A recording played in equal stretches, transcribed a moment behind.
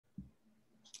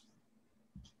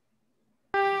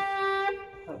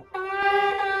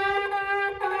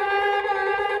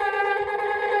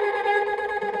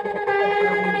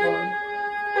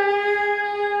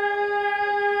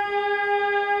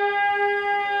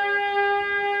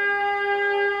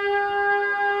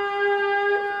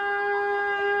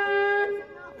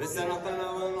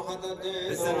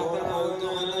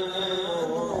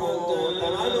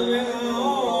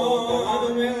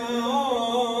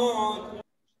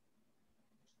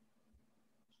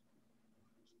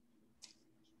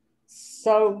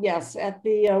So yes, at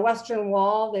the Western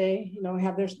Wall, they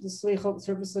have the Slichot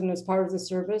service, and as part of the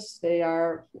service, they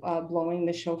are blowing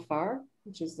the shofar,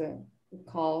 which is the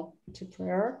call to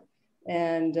prayer.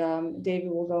 And David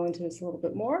will go into this a little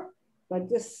bit more, but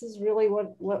this is really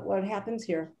what happens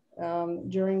here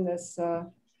during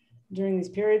these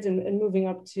periods and moving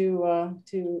up to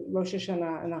Rosh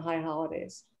Hashanah and the high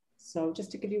holidays. So just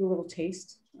to give you a little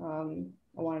taste, I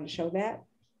wanted to show that.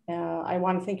 I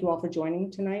want to thank you all for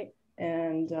joining tonight.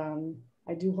 And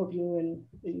I do hope you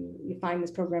find this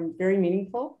program very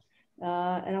meaningful.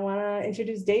 And I want to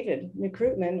introduce David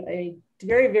McRootman, a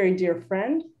very, very dear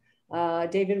friend.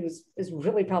 David is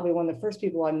really probably one of the first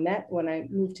people I met when I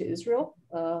moved to Israel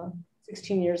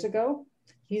 16 years ago.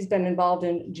 He's been involved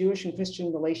in Jewish and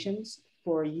Christian relations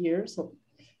for years. So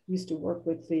he used to work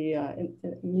with in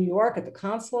New York at the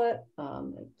consulate,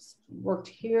 worked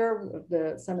here at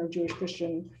the Center of Jewish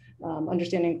Christian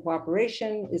Understanding and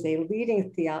Cooperation, is a leading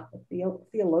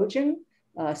theologian,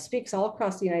 speaks all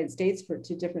across the United States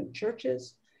to different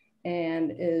churches,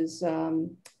 and is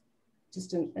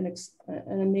just an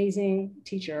amazing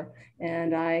teacher.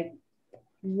 And I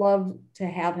love to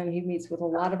have him. He meets with a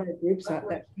lot of our groups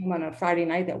that come on a Friday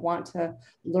night that want to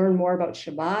learn more about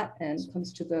Shabbat, and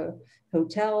comes to the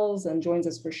hotels and joins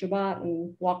us for Shabbat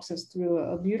and walks us through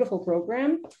a beautiful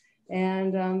program.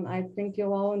 And I think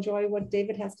you'll all enjoy what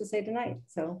David has to say tonight.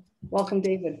 So welcome,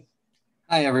 David.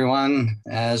 Hi, everyone.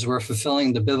 As we're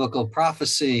fulfilling the biblical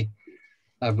prophecy,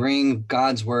 bringing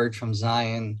God's word from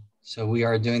Zion. So we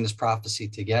are doing this prophecy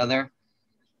together.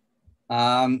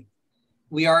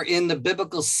 We are in the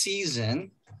biblical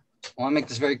season. I want to make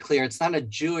this very clear. It's not a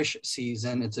Jewish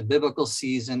season. It's a biblical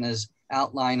season as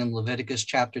outlined in Leviticus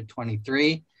chapter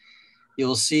 23.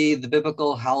 You'll see the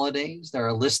biblical holidays that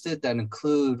are listed that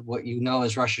include what you know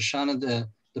as Rosh Hashanah,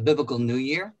 the biblical New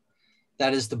Year.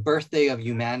 That is the birthday of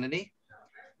humanity,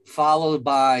 followed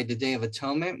by the Day of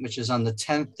Atonement, which is on the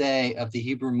 10th day of the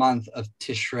Hebrew month of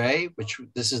Tishrei, which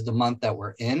this is the month that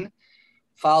we're in,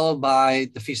 followed by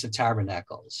the Feast of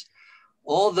Tabernacles.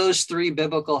 All those three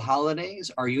biblical holidays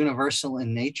are universal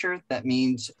in nature. That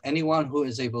means anyone who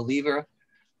is a believer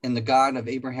in the God of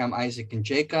Abraham, Isaac, and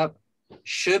Jacob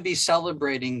should be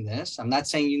celebrating this. I'm not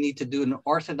saying you need to do an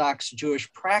Orthodox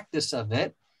Jewish practice of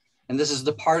it. And this is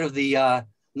the part of the, I'm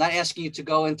not asking you to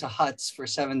go into huts for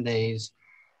 7 days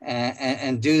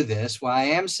and do this. What I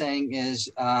am saying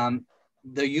is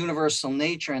the universal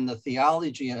nature and the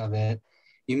theology of it,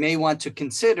 you may want to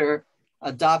consider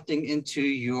adopting into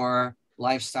your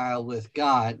lifestyle with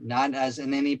God, not as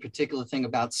in any particular thing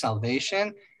about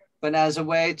salvation, but as a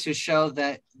way to show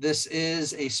that this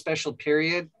is a special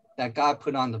period that God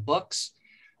put on the books,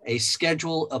 a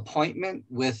scheduled appointment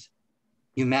with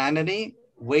humanity,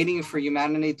 waiting for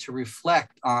humanity to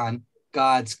reflect on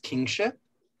God's kingship.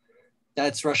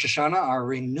 That's Rosh Hashanah, our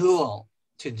renewal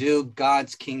to do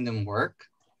God's kingdom work.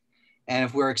 And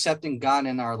if we're accepting God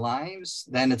in our lives,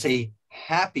 then it's a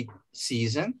happy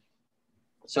season.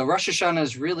 So Rosh Hashanah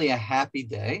is really a happy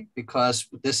day because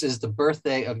this is the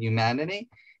birthday of humanity.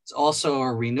 It's also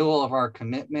a renewal of our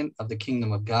commitment of the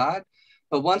kingdom of God.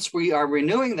 But once we are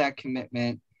renewing that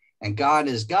commitment and God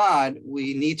is God,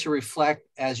 we need to reflect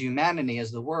as humanity,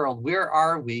 as the world, where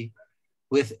are we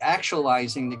with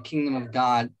actualizing the kingdom of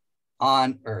God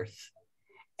on earth?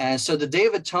 And so the Day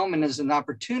of Atonement is an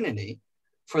opportunity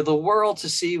for the world to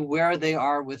see where they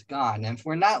are with God. And if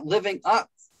we're not living up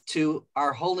to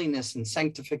our holiness and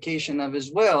sanctification of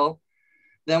his will,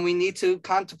 then we need to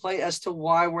contemplate as to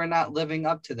why we're not living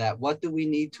up to that. What do we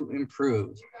need to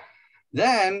improve?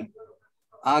 Then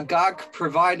God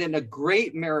provided a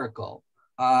great miracle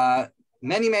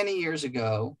many, many years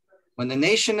ago when the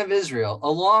nation of Israel,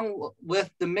 along with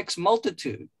the mixed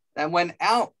multitude that went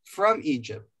out from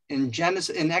Egypt in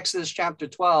Exodus chapter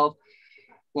 12,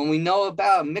 when we know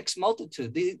about a mixed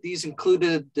multitude, these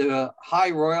included the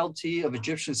high royalty of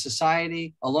Egyptian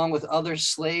society, along with other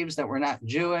slaves that were not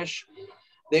Jewish.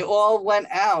 They all went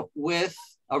out with,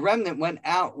 a remnant went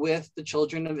out with the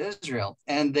children of Israel,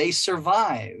 and they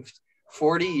survived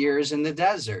 40 years in the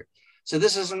desert. So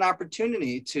this is an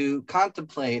opportunity to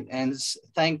contemplate and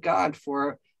thank God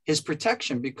for his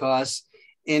protection, because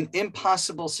in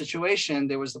impossible situation,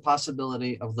 there was the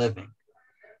possibility of living.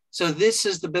 So this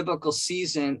is the biblical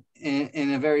season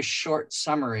in a very short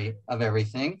summary of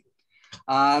everything.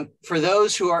 For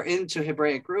those who are into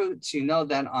Hebraic roots, you know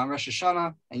that on Rosh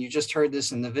Hashanah, and you just heard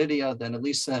this in the video that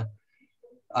Elisa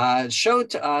showed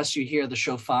to us, you hear the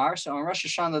shofar. So on Rosh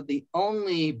Hashanah, the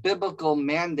only biblical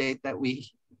mandate that we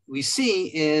see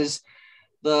is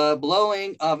the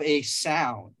blowing of a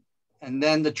sound. And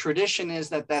then the tradition is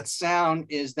that that sound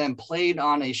is then played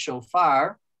on a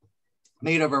shofar.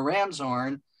 made of a ram's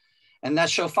horn. And that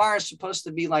shofar is supposed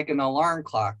to be like an alarm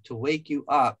clock to wake you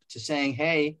up to saying,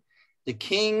 hey, the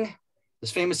king,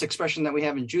 this famous expression that we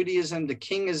have in Judaism, the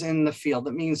king is in the field.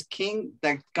 That means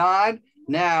that God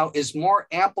now is more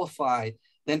amplified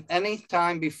than any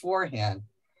time beforehand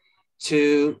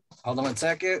to, hold on one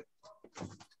second.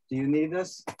 Do you need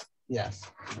this? Yes.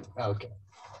 Okay.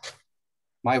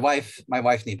 My wife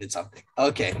needed something.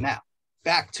 Okay, now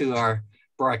back to our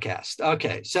broadcast.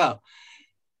 Okay, so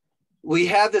we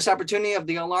have this opportunity of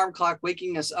the alarm clock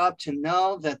waking us up to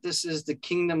know that this is the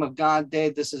kingdom of God day.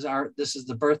 This is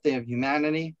the birthday of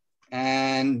humanity.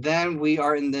 And then we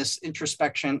are in this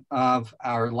introspection of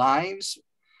our lives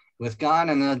with God.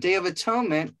 And on the Day of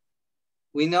Atonement,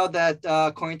 we know that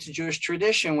according to Jewish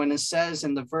tradition, when it says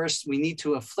in the verse, we need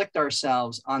to afflict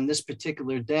ourselves on this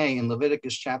particular day in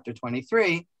Leviticus chapter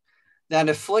 23, that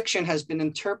affliction has been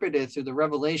interpreted through the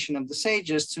revelation of the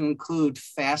sages to include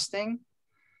fasting,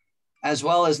 as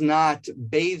well as not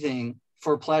bathing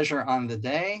for pleasure on the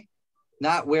day,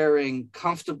 not wearing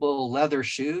comfortable leather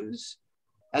shoes,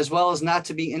 as well as not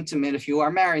to be intimate, if you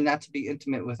are married, not to be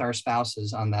intimate with our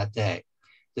spouses on that day.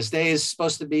 This day is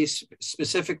supposed to be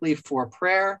specifically for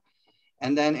prayer,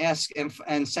 and then ask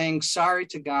and saying sorry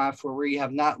to God for where you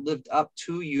have not lived up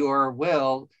to your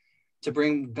will to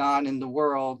bring God in the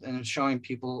world and showing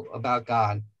people about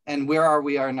God. And where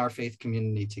we are in our faith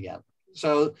community together.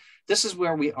 So this is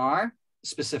where we are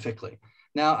specifically.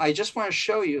 Now, I just want to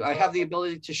show you, I have the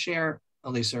ability to share,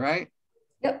 Elisa, right?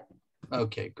 Yep.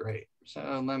 Okay, great.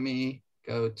 So let me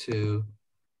go to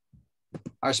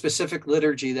our specific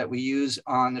liturgy that we use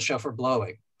on the shofar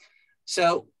blowing.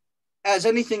 So as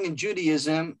anything in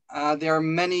Judaism, there are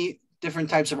many different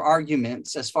types of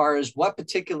arguments as far as what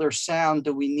particular sound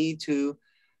do we need to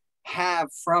have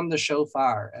from the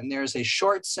shofar. And there's a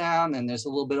short sound, and there's a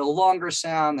little bit of a longer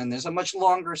sound, and there's a much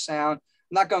longer sound.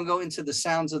 I'm not going to go into the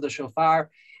sounds of the shofar.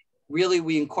 Really,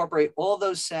 we incorporate all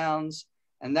those sounds,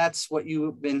 and that's what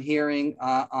you've been hearing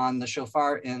on the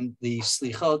shofar in the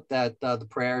slichot, that the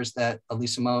prayers that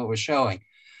Elisa Moa was showing.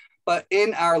 But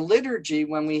in our liturgy,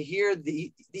 when we hear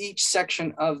each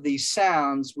section of these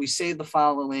sounds, we say the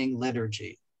following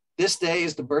liturgy. This day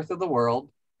is the birth of the world.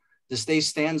 This day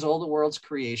stands all the world's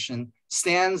creation,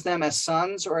 stands them as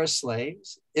sons or as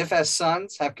slaves. If as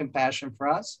sons, have compassion for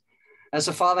us, as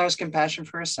a father has compassion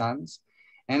for his sons.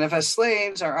 And if as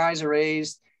slaves, our eyes are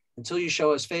raised until you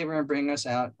show us favor and bring us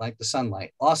out like the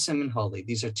sunlight. Awesome and holy.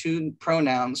 These are two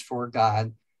pronouns for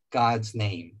God, God's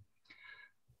name.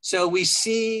 So we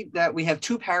see that we have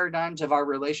two paradigms of our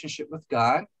relationship with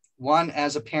God, one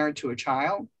as a parent to a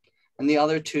child, and the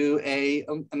other to a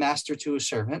master to a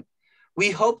servant. We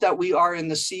hope that we are in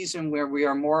the season where we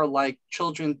are more like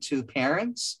children to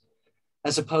parents,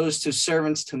 as opposed to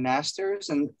servants to masters.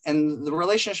 And the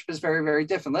relationship is very, very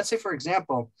different. Let's say, for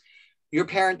example, your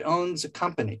parent owns a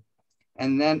company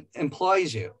and then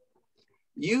employs you.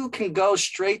 You can go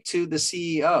straight to the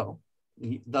CEO,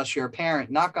 thus your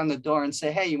parent, knock on the door and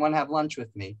say, hey, you want to have lunch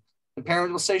with me? The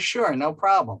parent will say, sure, no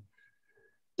problem.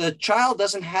 The child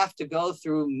doesn't have to go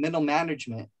through middle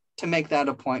management to make that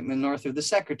appointment, nor through the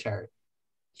secretary.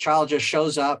 The child just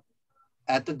shows up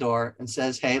at the door and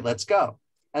says, hey, let's go.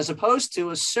 As opposed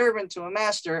to a servant to a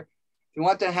master, if you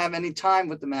want to have any time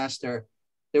with the master,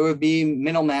 there would be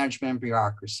middle management and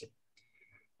bureaucracy.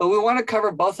 But we want to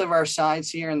cover both of our sides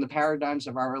here in the paradigms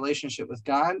of our relationship with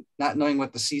God, not knowing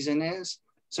what the season is.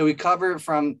 So we cover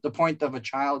from the point of a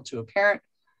child to a parent,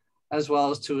 as well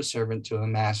as to a servant to a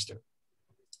master.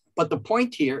 But the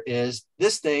point here is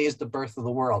this day is the birth of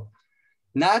the world,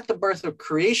 not the birth of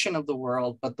creation of the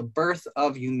world, but the birth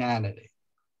of humanity.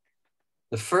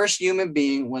 The first human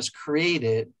being was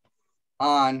created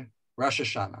on Rosh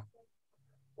Hashanah.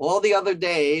 All the other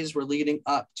days were leading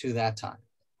up to that time.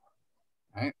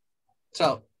 All right.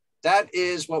 So that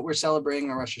is what we're celebrating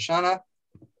on Rosh Hashanah.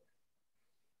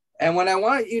 And when I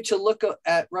want you to look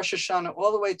at Rosh Hashanah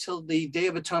all the way till the Day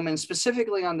of Atonement,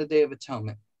 specifically on the Day of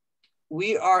Atonement,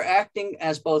 we are acting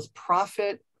as both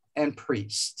prophet and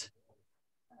priest.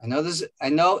 Now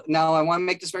I want to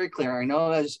make this very clear. I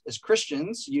know as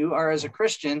Christians, you are as a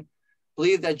Christian,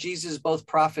 believe that Jesus is both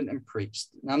prophet and priest.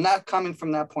 Now, I'm not coming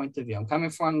from that point of view. I'm coming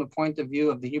from the point of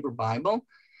view of the Hebrew Bible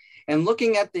and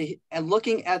looking at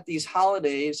these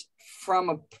holidays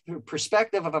from a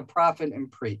perspective of a prophet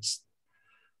and priest.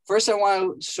 First, I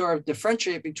want to sort of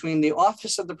differentiate between the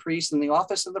office of the priest and the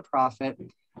office of the prophet.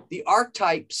 The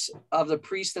archetypes of the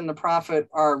priest and the prophet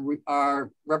are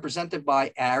represented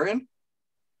by Aaron,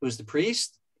 who is the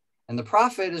priest, and the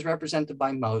prophet is represented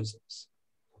by Moses.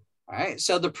 All right.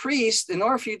 So the priest, in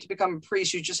order for you to become a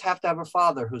priest, you just have to have a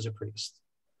father who's a priest.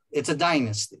 It's a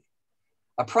dynasty.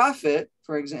 A prophet,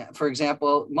 for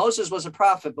example, Moses was a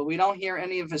prophet, but we don't hear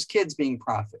any of his kids being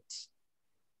prophets,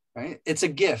 right? It's a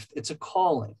gift, it's a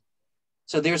calling.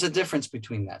 So there's a difference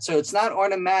between that. So it's not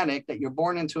automatic that you're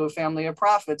born into a family of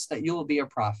prophets that you will be a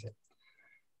prophet.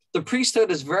 The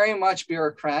priesthood is very much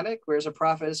bureaucratic, whereas a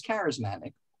prophet is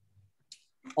charismatic.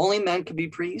 Only men could be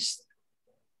priests,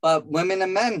 but women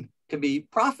and men could be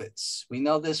prophets. We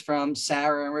know this from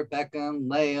Sarah and Rebecca and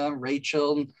Leah and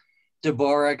Rachel and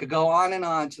Deborah. I could go on and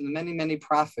on to the many, many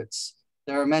prophets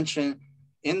that are mentioned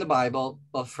in the Bible,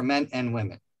 both for men and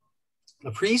women. A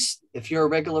priest, if you're a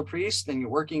regular priest and you're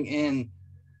working in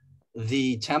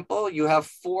the temple, you have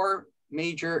 4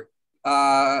 major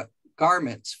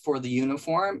garments for the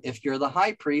uniform. If you're the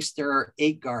high priest, there are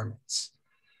 8 garments.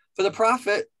 For the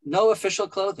prophet, no official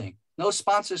clothing, no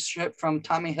sponsorship from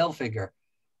Tommy Hilfiger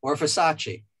or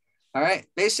Versace. All right,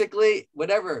 basically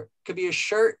whatever, could be a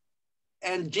shirt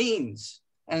and jeans,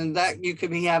 and that you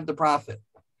could have the prophet.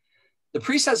 The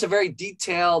priest has a very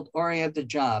detailed oriented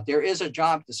job. There is a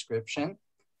job description,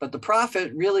 but the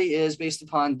prophet really is based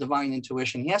upon divine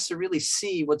intuition. He has to really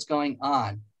see what's going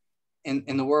on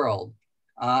in the world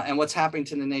and what's happening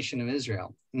to the nation of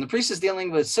Israel. And the priest is dealing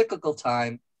with cyclical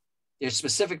time. There's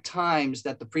specific times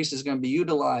that the priest is going to be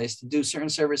utilized to do certain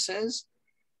services,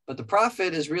 but the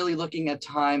prophet is really looking at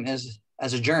time as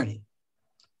a journey.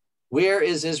 Where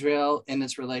is Israel in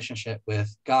its relationship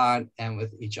with God and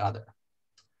with each other?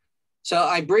 So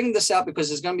I bring this out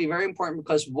because it's going to be very important,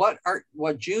 because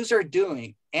what Jews are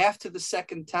doing after the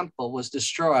Second Temple was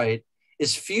destroyed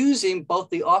is fusing both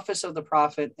the office of the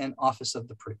prophet and office of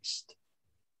the priest.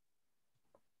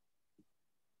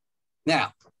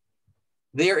 Now,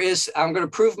 I'm going to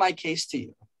prove my case to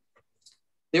you.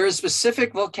 There is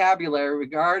specific vocabulary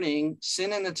regarding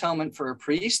sin and atonement for a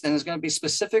priest, and there's going to be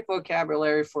specific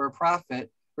vocabulary for a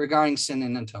prophet regarding sin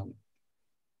and atonement,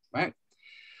 right?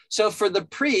 So for the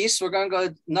priests, we're going to go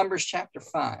to Numbers chapter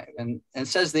 5, and it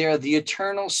says there, the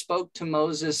Eternal spoke to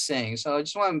Moses saying, so I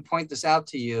just want to point this out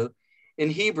to you. In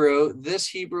Hebrew, this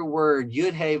Hebrew word,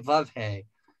 Yud-He, Vav-He,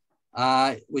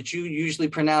 which you usually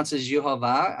pronounce as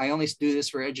Yehovah. I only do this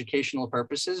for educational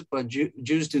purposes, but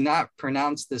Jews do not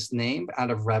pronounce this name out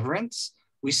of reverence.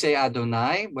 We say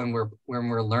Adonai when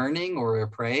we're learning or we're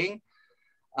praying,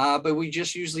 but we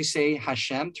just usually say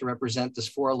Hashem to represent this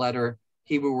 4-letter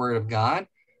Hebrew word of God.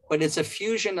 But it's a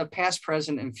fusion of past,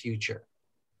 present, and future.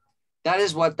 That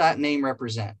is what that name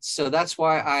represents. So that's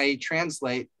why I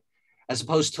translate, as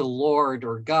opposed to Lord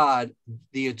or God,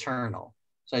 the Eternal.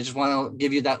 So I just want to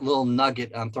give you that little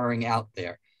nugget I'm throwing out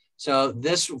there. So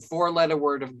this 4-letter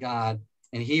word of God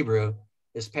in Hebrew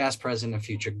is past, present, and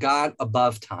future. God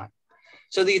above time.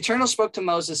 So the Eternal spoke to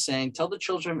Moses saying, tell the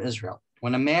children of Israel,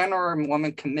 when a man or a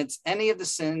woman commits any of the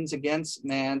sins against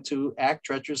man to act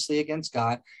treacherously against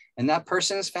God, and that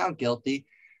person is found guilty,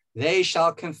 they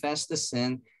shall confess the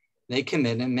sin they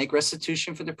commit and make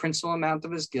restitution for the principal amount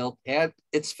of his guilt, add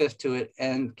its fifth to it,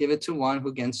 and give it to one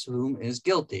against whom is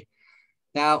guilty.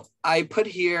 Now, I put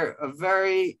here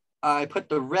I put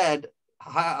the red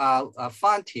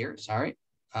font here, let's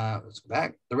go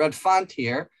back, the red font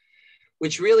here,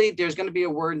 which really, there's going to be a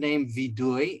word named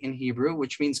vidui in Hebrew,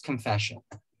 which means confession.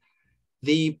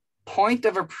 The point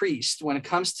of a priest when it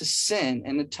comes to sin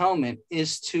and atonement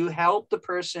is to help the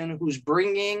person who's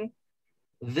bringing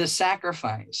the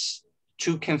sacrifice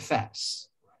to confess.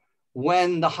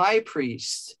 When the high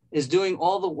priest is doing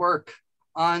all the work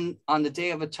on the Day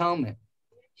of Atonement,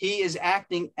 he is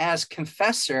acting as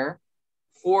confessor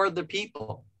for the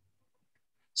people.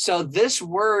 So this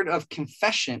word of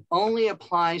confession only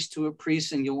applies to a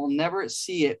priest, and you will never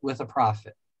see it with a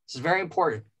prophet. This is very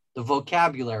important, the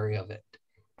vocabulary of it.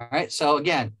 All right, so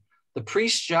again, the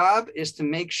priest's job is to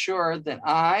make sure that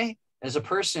I, as a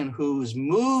person who's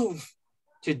moved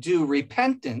to do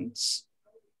repentance,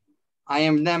 I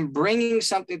am then bringing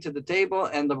something to the table,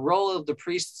 and the role of the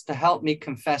priest is to help me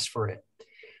confess for it.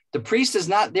 The priest is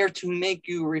not there to make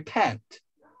you repent.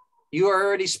 You are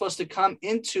already supposed to come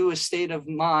into a state of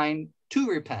mind to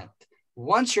repent.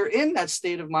 Once you're in that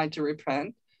state of mind to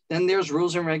repent, then there's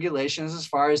rules and regulations as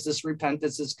far as this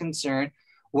repentance is concerned.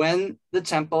 When the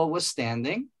temple was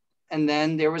standing, and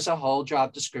then there was a whole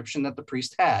job description that the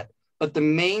priest had. But the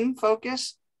main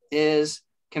focus is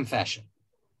confession.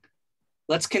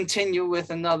 Let's continue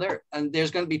with another, and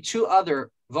there's going to be 2 other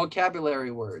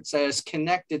vocabulary words that is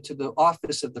connected to the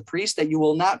office of the priest that you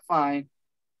will not find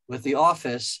with the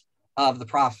office of the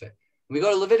prophet. We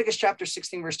go to Leviticus chapter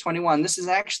 16, verse 21. This is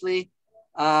actually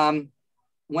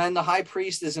when the high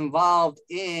priest is involved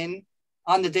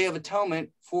on the Day of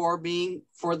Atonement for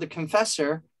the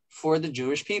confessor for the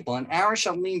Jewish people. And Aaron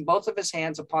shall lean both of his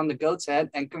hands upon the goat's head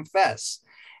and confess.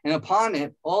 and upon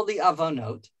it all the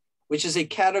avonot, which is a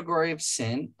category of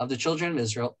sin of the children of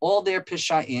Israel, all their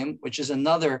pishaim, which is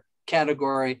another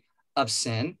category of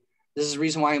sin. This is the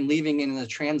reason why I'm leaving in the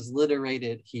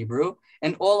transliterated Hebrew,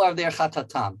 and all of their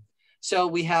chatatam. So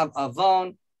we have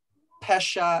avon,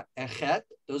 pesha, echet.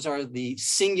 Those are the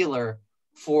singular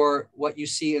for what you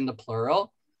see in the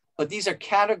plural, but these are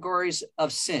categories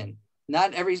of sin.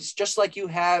 Not every, just like you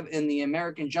have in the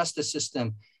American justice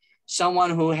system,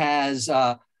 someone who has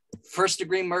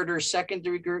first-degree murder,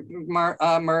 second-degree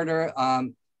murder,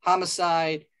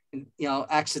 homicide,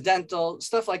 accidental,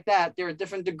 stuff like that. There are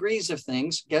different degrees of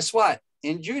things. Guess what?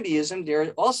 In Judaism, there are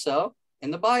also,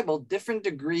 in the Bible, different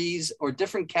degrees or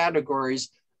different categories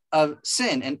of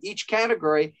sin. And each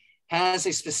category has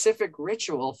a specific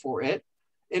ritual for it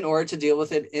in order to deal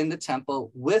with it in the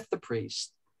temple with the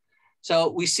priest. So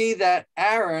we see that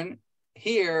Aaron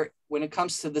here, when it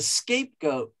comes to the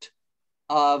scapegoat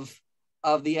of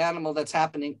the animal that's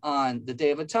happening on the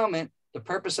Day of Atonement, the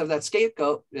purpose of that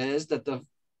scapegoat is that the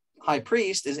high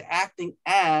priest is acting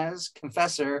as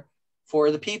confessor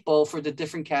for the people for the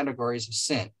different categories of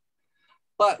sin.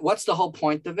 But what's the whole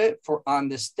point of it? For on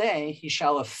this day, he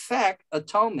shall effect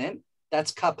atonement,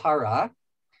 that's kapara.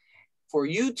 For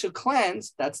you to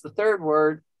cleanse, that's the third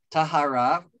word,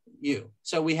 tahara, you.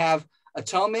 So we have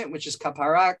atonement, which is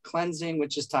kapara, cleansing,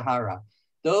 which is tahara.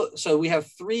 So we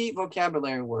have three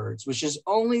vocabulary words, which is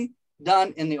only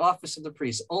done in the office of the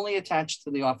priest, only attached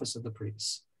to the office of the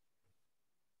priest.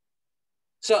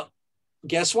 So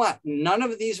guess what? None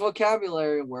of these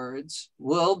vocabulary words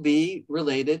will be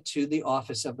related to the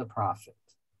office of the prophet.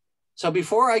 So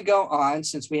before I go on,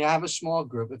 since we have a small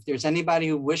group, if there's anybody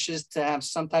who wishes to have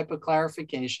some type of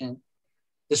clarification,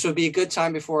 this would be a good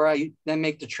time before I then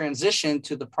make the transition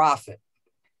to the prophet.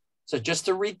 So just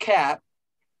to recap,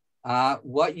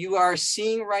 what you are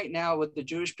seeing right now with the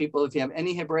Jewish people, if you have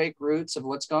any Hebraic roots of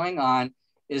what's going on,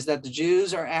 is that the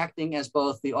Jews are acting as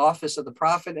both the office of the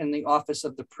prophet and the office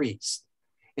of the priest.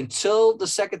 Until the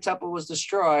second temple was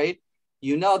destroyed,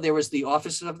 there was the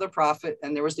office of the prophet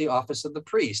and there was the office of the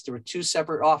priest. There were two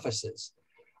separate offices.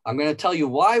 I'm going to tell you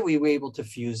why we were able to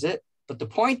fuse it. But the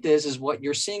point is what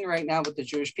you're seeing right now with the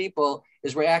Jewish people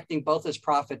is we're acting both as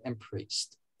prophet and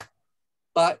priest.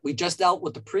 But we just dealt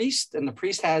with the priest, and the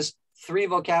priest has three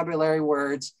vocabulary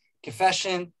words: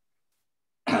 confession,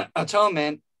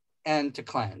 atonement, and to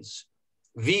cleanse.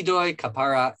 Vidoy,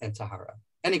 kapara, and tahara.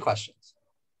 Any questions?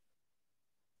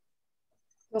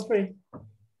 Feel free.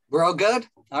 We're all good?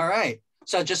 All right.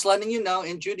 So just letting you know,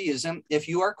 in Judaism, if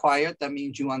you are quiet, that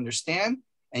means you understand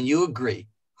and you agree.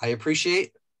 I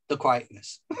appreciate the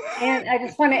quietness. And I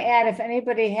just want to add, if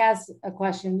anybody has a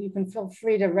question, you can feel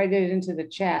free to write it into the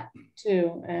chat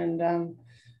too. And,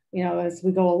 as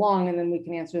we go along, and then we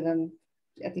can answer them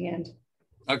at the end.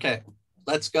 Okay,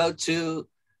 let's go to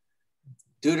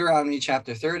Deuteronomy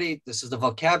chapter 30. This is the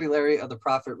vocabulary of the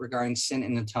prophet regarding sin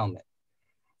and atonement.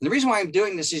 And the reason why I'm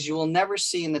doing this is you will never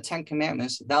see in the 10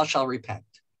 Commandments, thou shalt repent.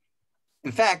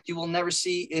 In fact, you will never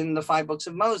see in the 5 books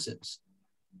of Moses,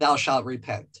 thou shalt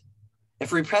repent.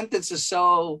 If repentance is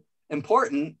so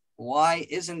important, why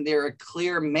isn't there a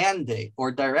clear mandate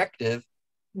or directive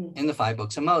in the 5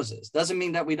 books of Moses? Doesn't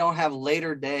mean that we don't have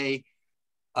later day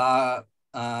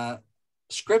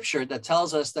scripture that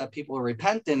tells us that people are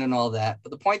repentant and all that.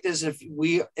 But the point is,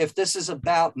 if this is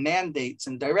about mandates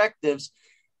and directives,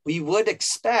 we would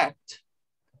expect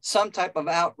some type of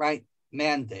outright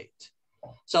mandate.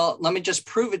 So let me just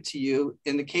prove it to you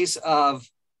in the case of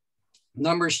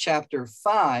Numbers chapter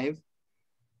 5,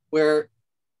 where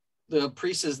the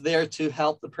priest is there to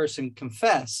help the person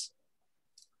confess.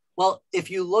 Well,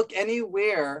 if you look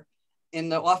anywhere in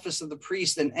the office of the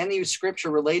priest and any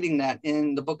scripture relating that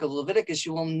in the book of Leviticus,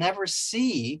 you will never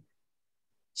see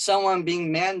someone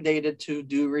being mandated to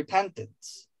do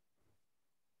repentance.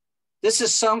 This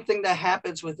is something that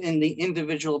happens within the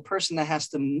individual person that has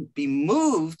to be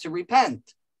moved to repent.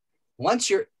 Once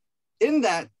you're in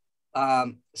that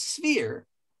sphere,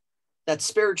 that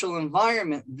spiritual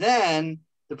environment, then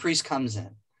the priest comes in.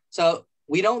 So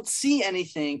we don't see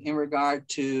anything in regard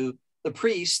to the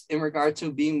priest in regard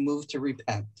to being moved to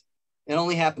repent. It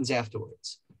only happens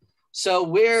afterwards. So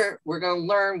we're going to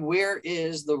learn where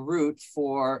is the root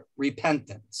for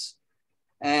repentance.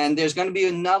 And there's going to be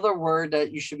another word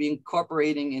that you should be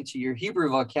incorporating into your Hebrew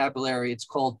vocabulary. It's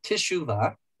called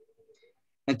teshuvah.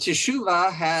 And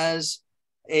teshuvah has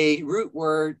a root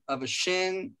word of a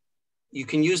shin. You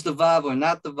can use the vav or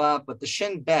not the vav, but the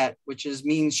shin bet, which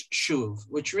means shuv,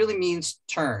 which really means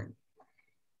turn.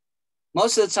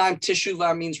 Most of the time,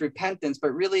 teshuvah means repentance,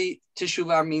 but really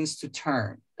teshuvah means to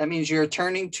turn. That means you're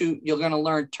going to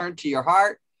learn, turn to your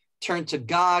heart, turn to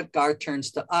God. God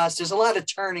turns to us. There's a lot of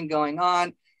turning going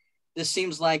on. This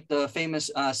seems like the famous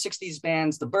 60s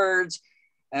bands, The Byrds,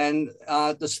 and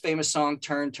this famous song,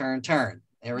 Turn, Turn, Turn.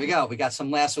 There we go. We got some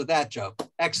laughs with that joke.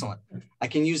 Excellent. I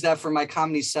can use that for my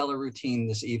Comedy Cellar routine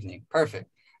this evening.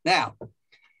 Perfect. Now,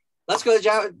 let's go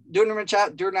to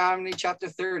Deuteronomy chapter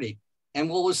 30. And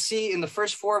we'll see in the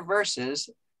first 4 verses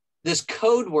this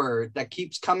code word that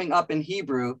keeps coming up in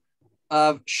Hebrew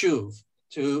of shuv,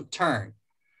 to turn.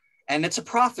 And it's a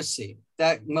prophecy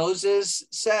that Moses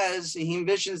says, he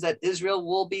envisions that Israel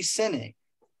will be sinning.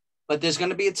 But there's going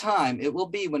to be a time, it will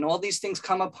be when all these things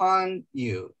come upon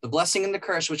you, the blessing and the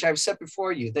curse, which I've set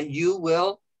before you, that you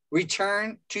will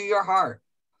return to your heart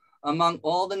among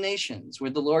all the nations where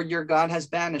the Lord your God has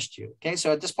banished you. Okay,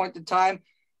 so at this point in time,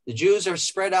 the Jews are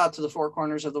spread out to the 4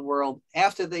 corners of the world.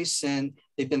 After they sin,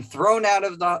 they've been thrown out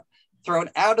of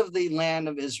the land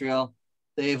of Israel.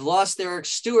 They've lost their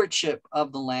stewardship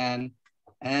of the land.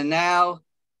 And now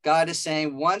God is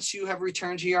saying, once you have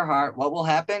returned to your heart, what will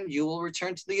happen? You will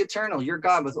return to the eternal, your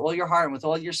God, with all your heart and with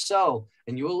all your soul.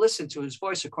 And you will listen to his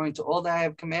voice according to all that I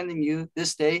have commanded you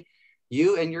this day,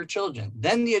 you and your children.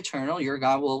 Then the eternal, your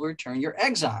God, will return your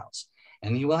exiles.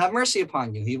 And he will have mercy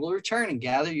upon you. He will return and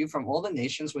gather you from all the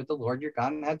nations where the Lord your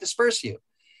God hath dispersed you.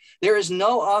 There is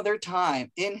no other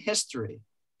time in history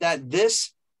that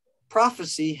this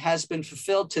prophecy has been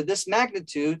fulfilled to this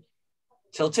magnitude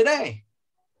till today.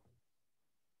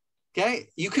 Okay,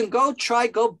 you can go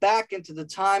back into the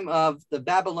time of the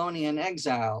Babylonian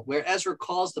exile, where Ezra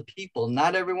calls the people.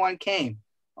 Not everyone came,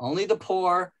 only the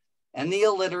poor and the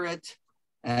illiterate.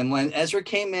 And when Ezra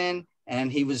came in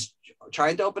and he was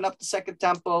trying to open up the second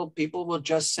temple, people will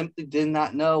just simply did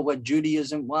not know what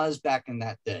Judaism was back in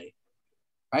that day.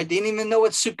 Right? They didn't even know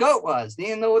what Sukkot was. They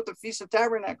didn't know what the Feast of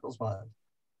Tabernacles was.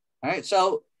 All right,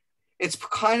 so it's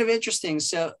kind of interesting.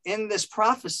 So in this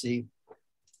prophecy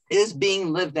is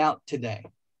being lived out today.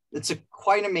 It's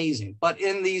quite amazing. But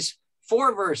in these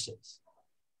 4 verses,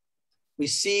 we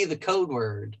see the code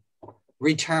word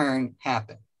return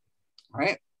happen. All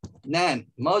right. And then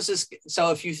Moses.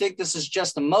 So if you think this is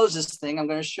just a Moses thing, I'm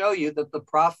going to show you that the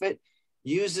prophet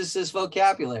uses this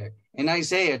vocabulary in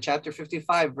Isaiah chapter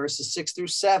 55, verses 6 through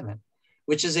 7,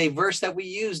 which is a verse that we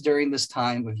use during this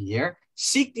time of year.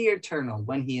 Seek the eternal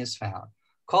when he is found.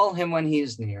 Call him when he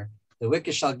is near. The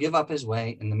wicked shall give up his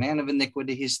way, and the man of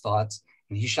iniquity his thoughts,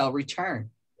 and he shall return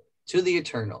to the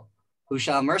eternal, who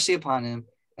shall have mercy upon him,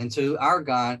 and to our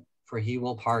God, for he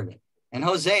will pardon. And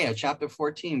Hosea chapter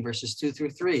 14, verses 2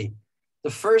 through 3.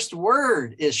 The first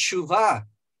word is shuvah,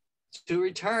 to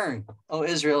return, O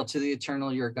Israel, to the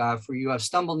eternal your God, for you have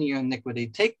stumbled in your iniquity.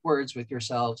 Take words with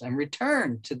yourselves and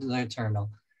return to the eternal.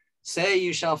 Say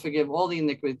you shall forgive all the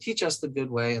iniquity, teach us the good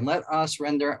way, and let us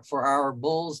render for our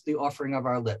bulls the offering of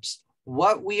our lips.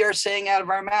 What we are saying out of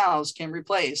our mouths can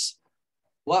replace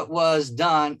what was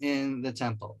done in the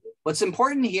temple. What's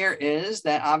important here is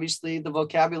that obviously the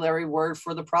vocabulary word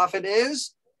for the prophet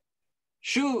is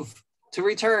shuv, to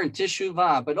return,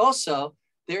 teshuvah, but also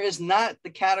there is not the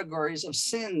categories of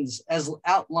sins as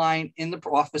outlined in the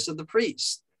office of the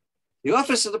priest. The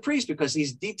office of the priest, because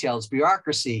these details,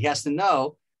 bureaucracy, he has to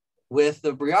know with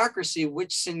the bureaucracy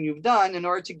which sin you've done in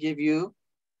order to give you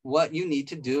what you need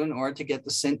to do in order to get the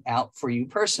sin out for you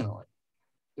personally.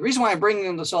 The reason why I'm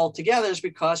bringing this all together is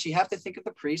because you have to think of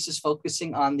the priest as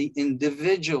focusing on the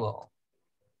individual.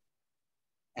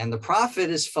 And the prophet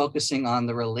is focusing on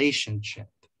the relationship.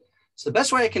 So the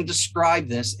best way I can describe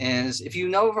this is if you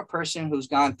know of a person who's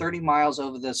gone 30 miles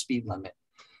over the speed limit,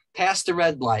 passed the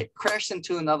red light, crashed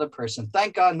into another person.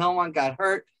 Thank God no one got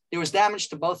hurt. There was damage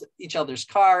to both each other's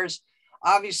cars.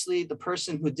 Obviously, the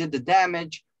person who did the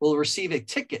damage will receive a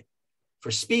ticket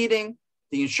for speeding.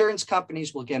 The insurance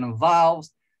companies will get involved.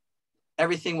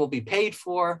 Everything will be paid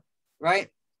for, right?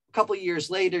 A couple of years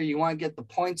later, you want to get the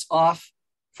points off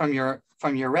from your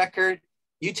record.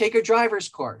 You take a driver's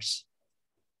course.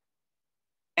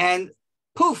 And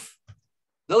poof,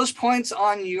 those points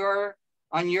on your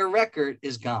record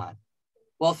is gone.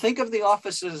 Well, think of the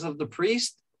offices of the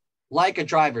priest like a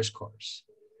driver's course.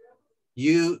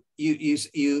 You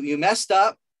messed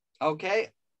up. Okay,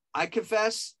 I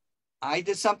confess, I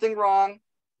did something wrong.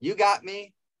 You got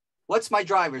me. What's my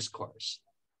driver's course?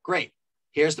 Great.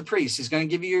 Here's the priest. He's going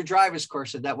to give you your driver's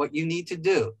course of that, what you need to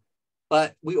do.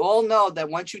 But we all know that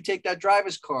once you take that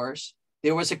driver's course,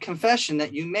 there was a confession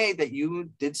that you made that you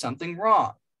did something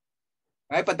wrong,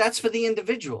 right? But that's for the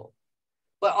individual.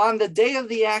 But on the day of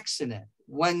the accident,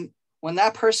 when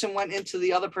that person went into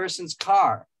the other person's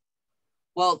car,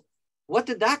 well, what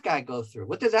did that guy go through?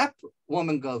 What did that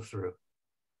woman go through?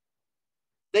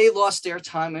 They lost their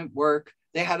time at work.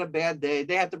 they had a bad day,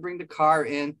 they had to bring the car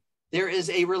in. There is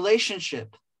a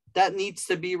relationship that needs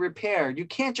to be repaired. You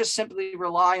can't just simply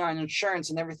rely on insurance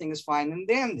and everything is fine and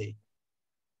dandy.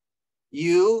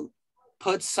 You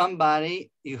put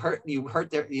somebody, you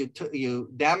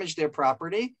damaged their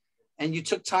property, and you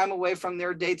took time away from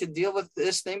their day to deal with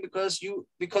this thing because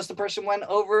the person went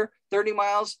over 30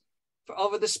 miles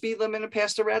over the speed limit and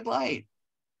passed a red light.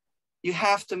 You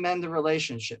have to mend the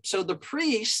relationship. So the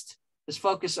priest is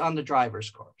focused on the driver's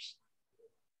course.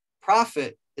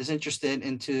 Prophet is interested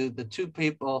into the two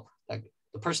people, like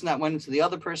the person that went into the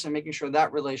other person, making sure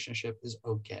that relationship is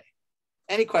okay.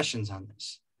 Any questions on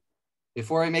this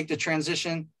before I make the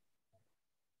transition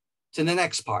to the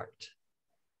next part?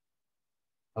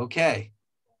 Okay.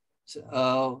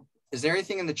 So is there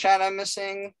anything in the chat I'm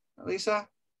missing, Lisa?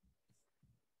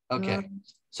 Okay.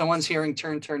 Someone's hearing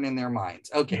turn in their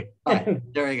minds. Okay. All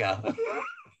right. There we go.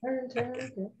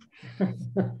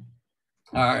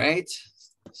 All right.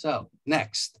 So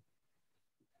next.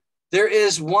 There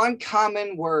is one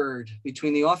common word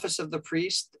between the office of the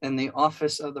priest and the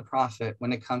office of the prophet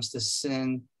when it comes to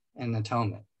sin and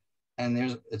atonement.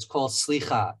 And it's called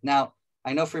slicha. Now,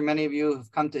 I know for many of you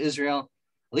who've come to Israel,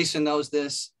 Lisa knows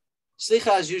this.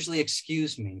 Slicha is usually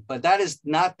excuse me, but that is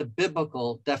not the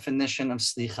biblical definition of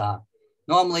slicha.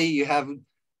 Normally you have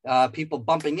people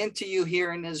bumping into you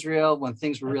here in Israel when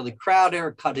things were really crowded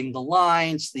or cutting the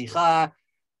line, slicha.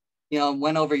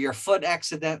 Went over your foot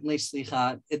accidentally,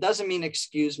 slicha. It doesn't mean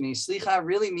excuse me. Slicha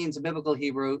really means in biblical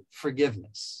Hebrew,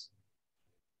 forgiveness.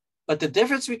 But the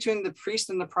difference between the priest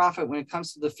and the prophet when it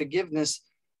comes to the forgiveness,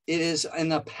 it is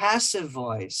in a passive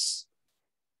voice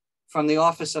from the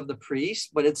office of the priest,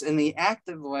 but it's in the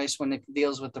active voice when it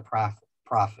deals with the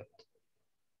prophet.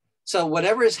 So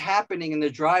whatever is happening in the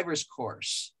driver's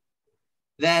course,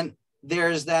 then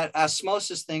there's that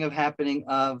osmosis thing of happening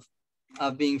of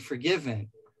being forgiven,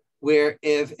 where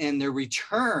if in the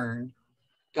return,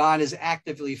 God is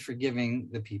actively forgiving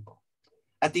the people.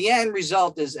 At the end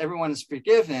result is everyone is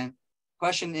forgiven.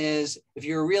 Question is, if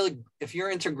you're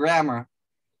into grammar,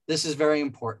 this is very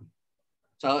important.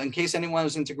 So in case anyone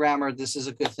was into grammar, this is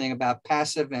a good thing about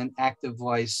passive and active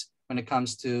voice when it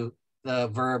comes to the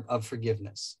verb of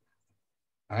forgiveness.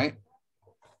 All right.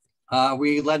 Are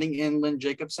we letting in Lynn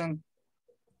Jacobson?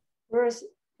 I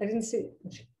didn't see.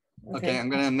 Okay, I'm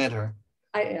going to admit her.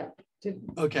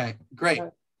 Didn't. Okay, great.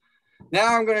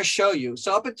 Now I'm going to show you.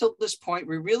 So up until this point,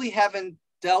 we really haven't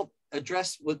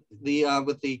addressed with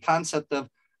the concept of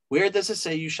where does it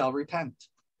say you shall repent?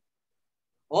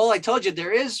 All I told you,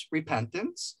 there is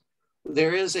repentance.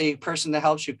 There is a person that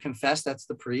helps you confess. That's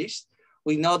the priest.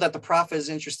 We know that the prophet is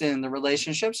interested in the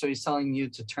relationship, so he's telling you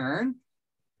to turn.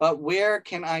 But where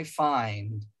can I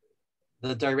find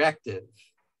the directive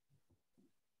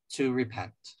to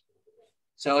repent?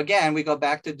 So again, we go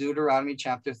back to Deuteronomy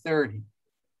chapter 30.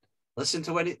 Listen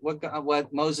to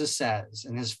what Moses says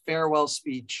in his farewell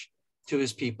speech to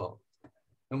his people.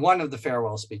 And one of the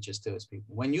farewell speeches to his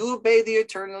people. When you obey the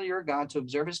eternal your God to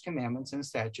observe his commandments and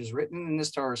statutes written in this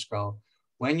Torah scroll,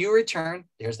 when you return,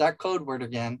 there's that code word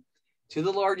again, to the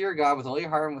Lord your God with all your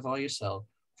heart and with all your soul,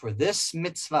 for this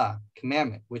mitzvah,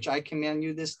 commandment, which I command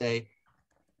you this day.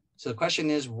 So the question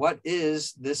is, what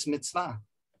is this mitzvah?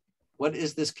 What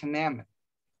is this commandment?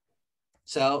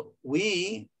 So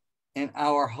we, in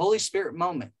our Holy Spirit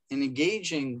moment, in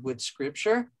engaging with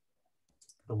Scripture,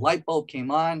 the light bulb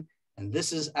came on, and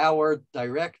this is our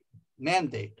direct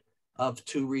mandate of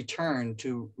to return,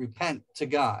 to repent to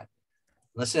God.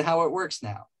 Listen how it works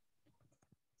now.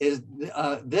 Is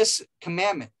this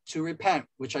commandment to repent,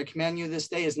 which I command you this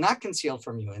day, is not concealed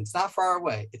from you. It's not far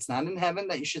away. It's not in heaven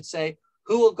that you should say,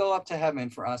 who will go up to heaven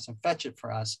for us and fetch it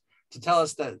for us to tell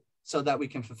us that so that we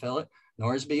can fulfill it,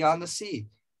 nor is beyond the sea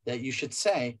that you should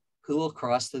say, who will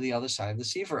cross to the other side of the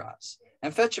sea for us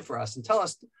and fetch it for us and tell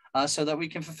us so that we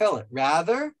can fulfill it.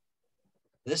 Rather,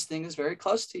 this thing is very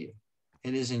close to you.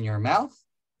 It is in your mouth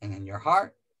and in your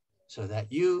heart so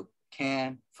that you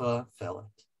can fulfill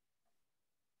it.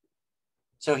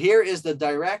 So here is the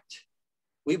direct,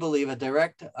 we believe a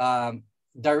direct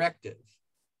directive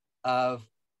of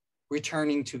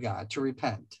returning to God, to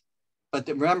repent. But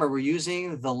remember, we're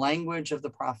using the language of the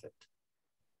prophet,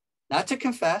 not to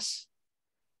confess,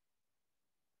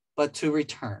 but to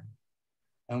return.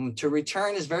 And to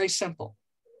return is very simple.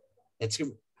 It's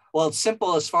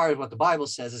simple as far as what the Bible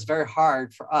says. It's very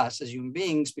hard for us as human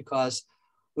beings because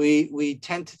we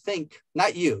tend to think,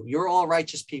 not you, you're all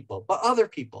righteous people, but other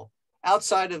people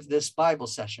outside of this Bible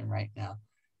session right now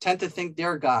tend to think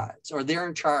they're gods or they're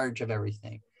in charge of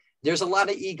everything. There's a lot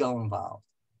of ego involved,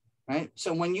 right?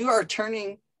 So when you are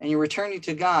turning and you're returning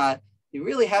to God, You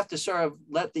really have to sort of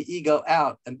let the ego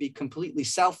out and be completely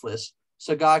selfless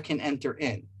so God can enter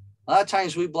in. A lot of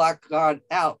times we block God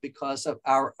out because of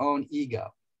our own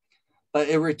ego. But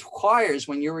it requires,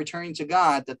 when you're returning to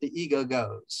God, that the ego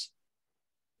goes.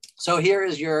 So here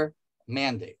is your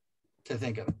mandate to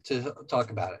think of, to talk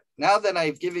about it. Now that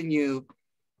I've given you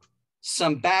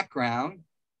some background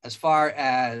as far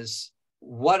as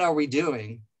what are we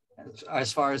doing,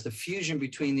 as far as the fusion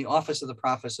between the office of the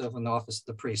prophet and the office of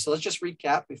the priest. So let's just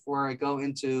recap before I go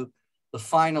into the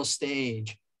final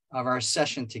stage of our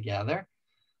session together.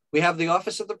 We have the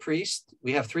office of the priest.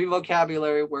 We have 3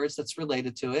 vocabulary words that's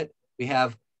related to it. We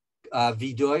have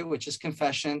vidoy, which is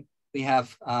confession. We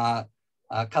have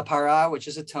kapara, which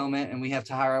is atonement, and we have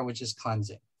tahara, which is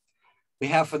cleansing. We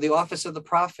have for the office of the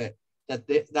prophet that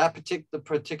the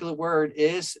particular word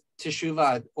is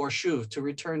teshuvah or shuv, to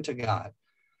return to God.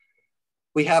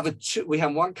 We have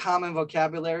one common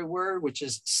vocabulary word, which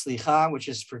is slicha, which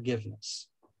is forgiveness.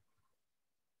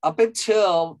 Up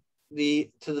until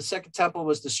the second temple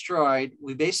was destroyed,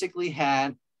 we basically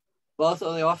had both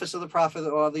of the office of the prophet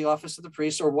or the office of the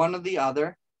priest, or one or the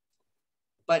other.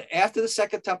 But after the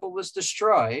second temple was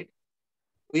destroyed,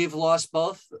 we've lost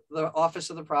both the office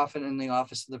of the prophet and the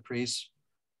office of the priest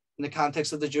in the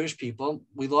context of the Jewish people.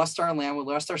 We lost our land, we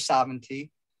lost our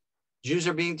sovereignty. Jews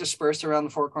are being dispersed around the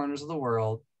 4 corners of the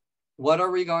world. What are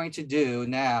we going to do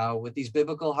now with these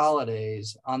biblical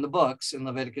holidays on the books in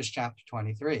Leviticus chapter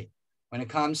 23 when it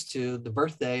comes to the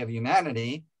birthday of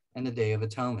humanity and the Day of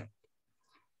Atonement?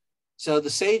 So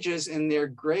the sages, in their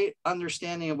great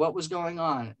understanding of what was going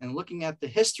on and looking at the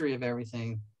history of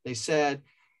everything, they said,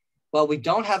 well, we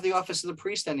don't have the office of the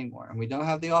priest anymore, and we don't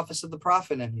have the office of the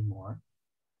prophet anymore.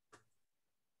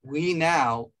 We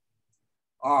now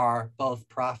are both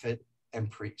prophet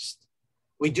and priest.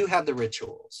 We do have the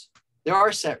rituals. There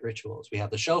are set rituals. We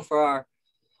have the shofar.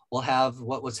 We'll have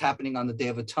what was happening on the Day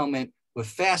of Atonement with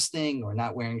fasting or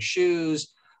not wearing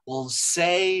shoes. We'll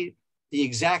say the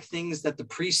exact things that the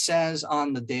priest says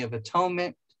on the Day of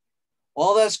Atonement.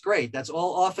 All that's great. That's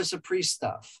all office of priest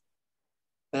stuff.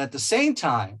 But at the same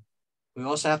time, we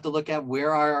also have to look at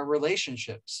where are our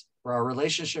relationships, for our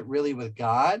relationship really with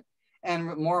God,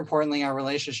 and more importantly, our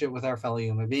relationship with our fellow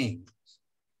human beings.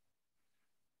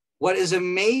 What is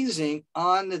amazing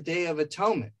on the Day of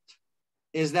Atonement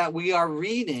is that we are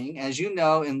reading, as you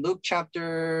know, in Luke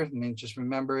chapter, let me just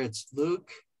remember, it's Luke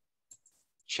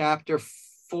chapter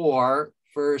 4,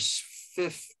 verse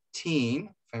 15,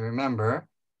 if I remember.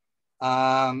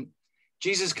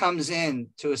 Jesus comes in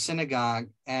to a synagogue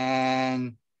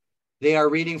and they are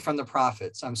reading from the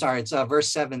prophets. I'm sorry, it's verse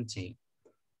 17.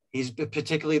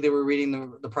 They were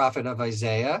reading the prophet of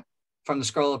Isaiah, from the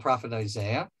scroll of prophet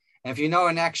Isaiah. And if you know,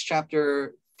 in Acts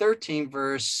chapter 13,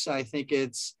 verse, I think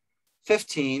it's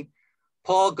 15,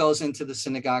 Paul goes into the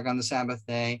synagogue on the Sabbath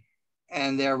day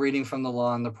and they're reading from the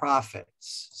law and the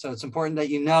prophets. So it's important that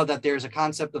you know that there's a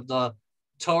concept of the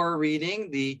Torah reading,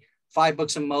 the 5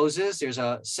 books of Moses. There's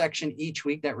a section each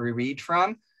week that we read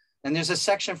from. And there's a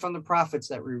section from the prophets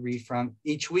that we read from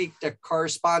each week that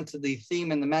correspond to the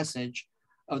theme and the message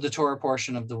of the Torah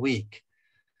portion of the week.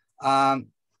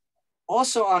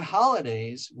 Also on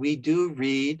holidays, we do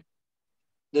read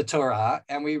the Torah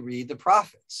and we read the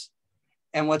prophets.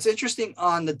 And what's interesting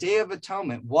on the Day of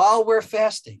Atonement, while we're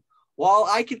fasting, while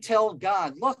I could tell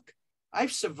God, look,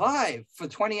 I've survived for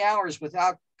 20 hours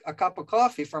without a cup of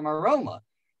coffee from Aroma.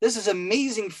 This is an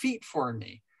amazing feat for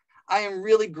me. I am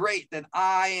really great that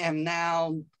I am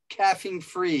now caffeine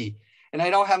free and I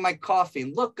don't have my coffee.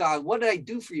 And look, God, what did I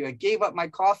do for you? I gave up my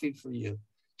coffee for you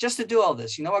just to do all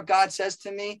this. You know what God says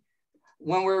to me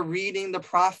when we're reading the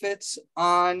prophets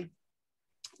on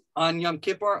Yom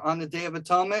Kippur, on the Day of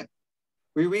Atonement?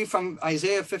 We read from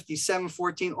Isaiah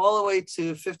 57:14 all the way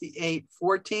to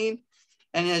 58:14.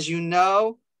 And as you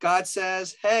know, God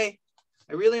says, hey,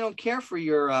 I really don't care for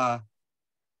your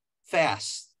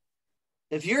fast.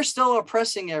 If you're still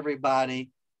oppressing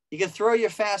everybody, you can throw your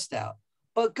fast out.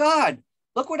 But God,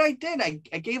 look what I did.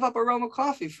 I gave up Aroma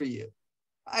coffee for you.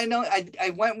 I know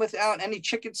I went without any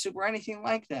chicken soup or anything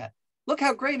like that. Look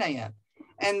how great I am.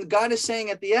 And God is saying,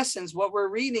 at the essence, what we're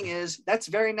reading is, that's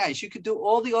very nice. You could do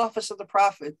all the office of the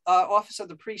prophet, office of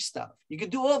the priest stuff. You could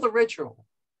do all the ritual.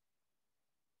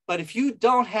 But if you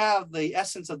don't have the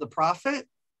essence of the prophet,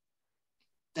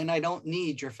 then I don't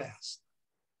need your fast.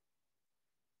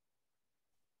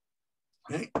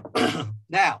 Okay.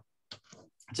 Now,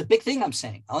 it's a big thing I'm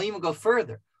saying. I'll even go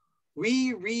further.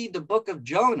 We read the book of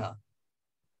Jonah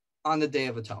on the Day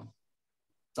of Atonement.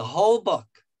 The whole book.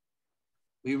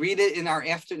 We read it in our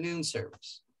afternoon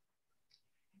service.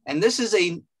 And this is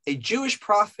a Jewish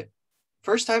prophet,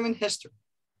 first time in history,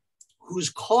 who's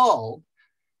called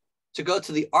to go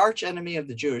to the arch enemy of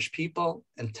the Jewish people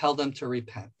and tell them to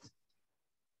repent.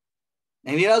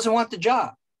 And he doesn't want the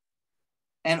job.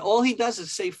 And all he does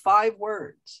is say 5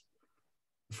 words.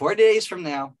 4 days from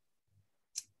now,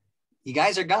 you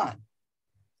guys are gone.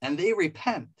 And they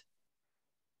repent.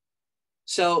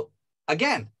 So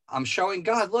again, I'm showing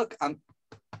God, look,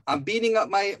 I'm beating up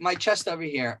my chest over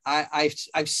here.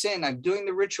 I've sinned. I'm doing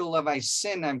the ritual of I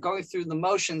sin. I'm going through the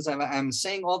motions. I'm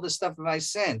saying all this stuff of I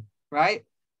sin, right?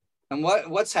 And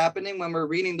what's happening when we're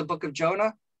reading the book of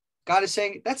Jonah? God is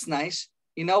saying, that's nice.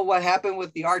 You know what happened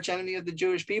with the arch enemy of the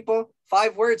Jewish people?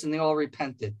 5 words and they all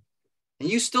repented. And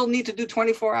you still need to do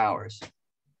 24 hours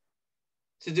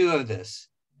to do this.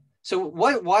 So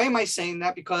why am I saying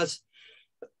that? Because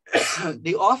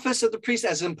the office of the priest,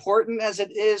 as important as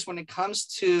it is when it comes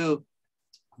to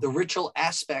the ritual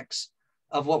aspects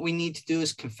of what we need to do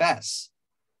is confess.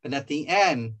 But at the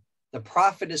end, the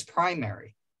prophet is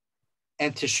primary.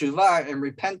 And teshuvah and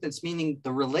repentance, meaning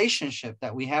the relationship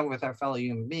that we have with our fellow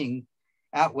human being,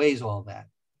 outweighs all that.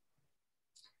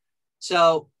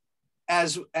 So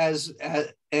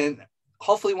and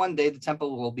hopefully one day the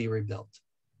temple will be rebuilt.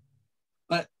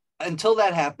 But until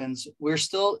that happens, we're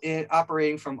still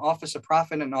operating from office of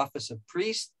prophet and office of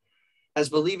priest as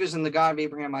believers in the God of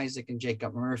Abraham, Isaac, and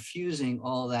Jacob. We're refusing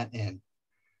all that in.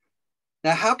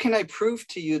 Now, how can I prove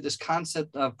to you this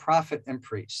concept of prophet and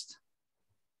priest?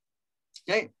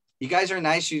 Okay, you guys are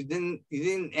nice. You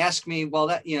didn't ask me, well,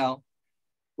 that,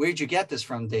 where'd you get this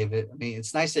from, David? I mean,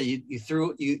 it's nice that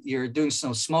you're doing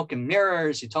some smoke and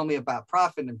mirrors. You told me about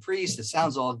prophet and priest. It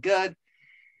sounds all good.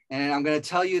 And I'm going to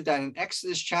tell you that in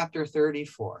Exodus chapter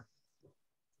 34,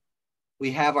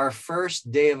 we have our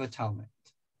first Day of Atonement.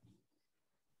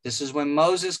 This is when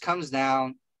Moses comes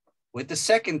down with the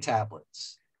second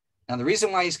tablets. Now, the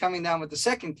reason why he's coming down with the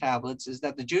second tablets is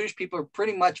that the Jewish people are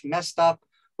pretty much messed up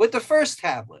with the first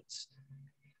tablets.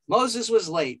 Moses was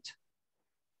late.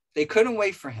 They couldn't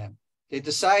wait for him. They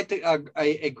decided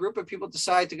a group of people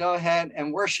decided to go ahead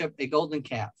and worship a golden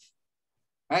calf.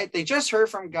 Right? They just heard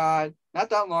from God not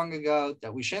that long ago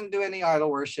that we shouldn't do any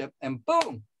idol worship. And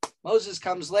boom, Moses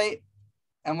comes late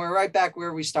and we're right back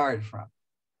where we started from.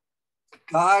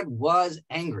 God was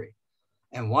angry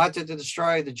and wanted to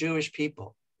destroy the Jewish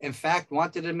people. In fact,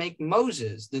 wanted to make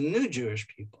Moses the new Jewish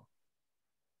people.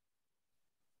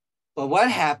 But what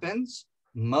happens?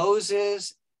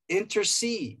 Moses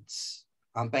intercedes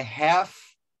on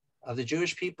behalf of the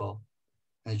Jewish people,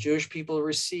 and the Jewish people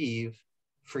receive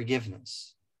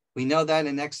forgiveness. We know that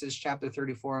in Exodus chapter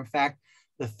 34. In fact,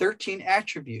 the 13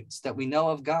 attributes that we know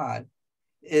of God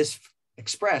is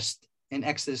expressed in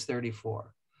Exodus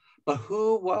 34. But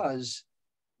who was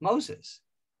Moses?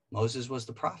 Moses was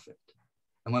the prophet.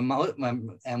 And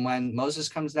when Moses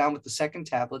comes down with the second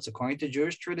tablets, according to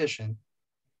Jewish tradition,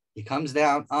 he comes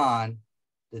down on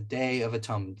the Day of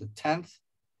Atonement, the 10th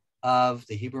of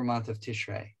the Hebrew month of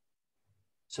Tishrei.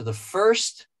 So the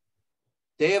first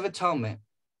Day of Atonement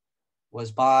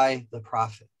was by the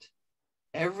prophet.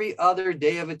 Every other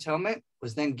Day of Atonement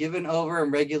was then given over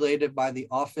and regulated by the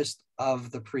office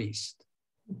of the priest.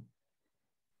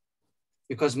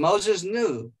 Because Moses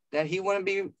knew that he wouldn't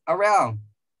be around,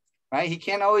 right? He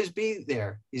can't always be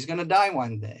there. He's going to die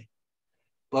one day.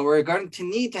 But we're going to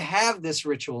need to have this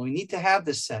ritual. We need to have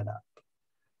this set up.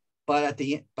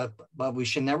 But we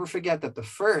should never forget that the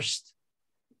first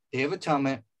Day of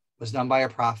Atonement was done by a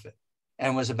prophet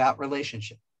and was about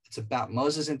relationship. It's about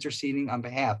Moses interceding on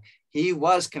behalf. He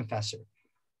was confessor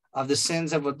of the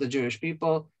sins of the Jewish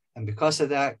people. And because of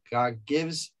that, God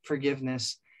gives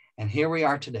forgiveness. And here we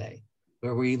are today,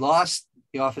 where we lost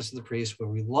the office of the priest, where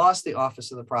we lost the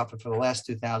office of the prophet for the last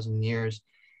 2,000 years.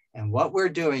 And what we're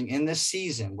doing in this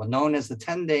season, what known as the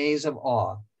 10 days of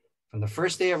awe, from the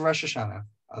first day of Rosh Hashanah,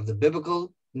 of the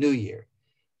biblical New Year,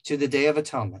 to the Day of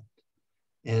Atonement,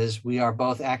 is we are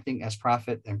both acting as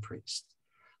prophet and priest.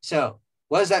 So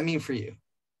what does that mean for you?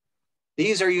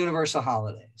 These are universal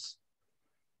holidays.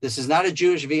 This is not a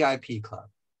Jewish VIP club.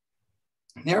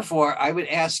 Therefore, I would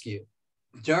ask you,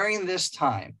 during this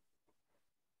time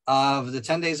of the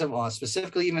 10 days of awe,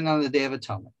 specifically even on the Day of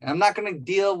Atonement, and I'm not going to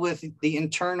deal with the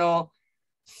internal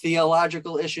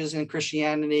theological issues in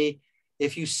Christianity.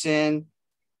 If you sin,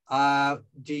 do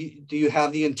you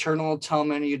have the internal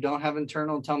atonement or you don't have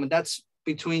internal atonement? That's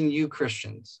between you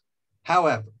Christians.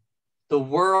 However, the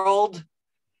world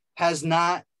has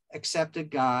not accepted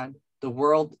God. The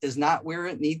world is not where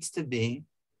it needs to be.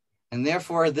 And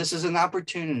therefore, this is an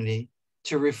opportunity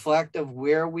to reflect of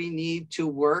where we need to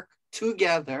work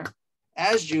together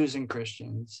as Jews and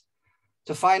Christians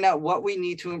to find out what we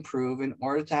need to improve in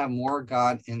order to have more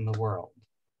God in the world.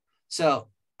 So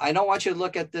I don't want you to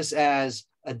look at this as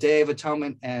a Day of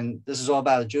Atonement and this is all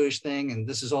about a Jewish thing and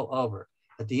this is all over.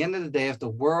 At the end of the day, if the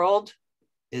world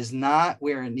is not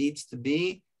where it needs to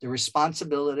be, the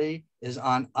responsibility is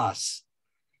on us.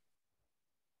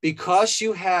 Because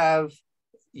you have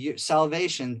your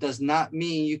salvation does not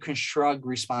mean you can shrug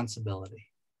responsibility.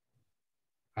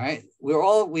 All right,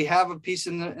 we have a piece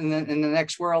in the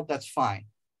next world, that's fine.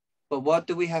 But what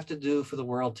do we have to do for the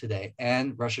world today?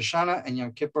 And Rosh Hashanah and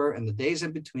Yom Kippur and the days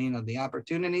in between are the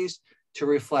opportunities to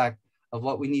reflect of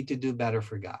what we need to do better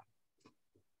for God.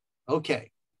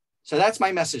 Okay, so that's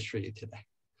my message for you today.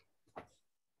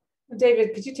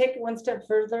 David, could you take it one step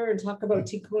further and talk about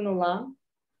Tikkun Olam,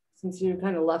 since you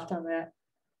kind of left on that?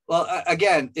 Well,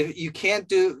 again, if you can't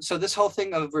do, so this whole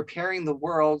thing of repairing the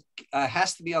world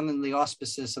has to be on the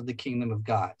auspices of the kingdom of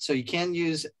God. So you can't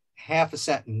use half a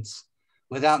sentence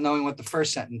without knowing what the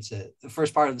first sentence is, the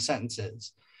first part of the sentence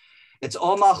is. It's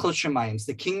Ol Malchut Shemayim, it's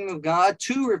the kingdom of God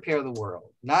to repair the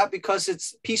world, not because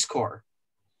it's Peace Corps,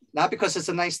 not because it's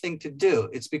a nice thing to do.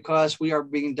 It's because we are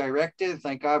being directed.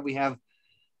 Thank God we have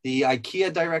the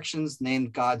IKEA directions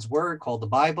named God's word called the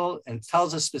Bible, and it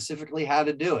tells us specifically how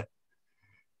to do it.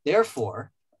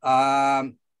 Therefore,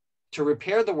 to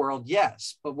repair the world,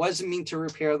 yes, but what does it mean to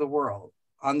repair the world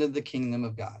under the kingdom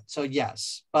of God? So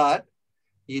yes, but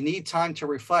you need time to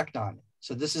reflect on it.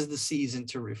 So this is the season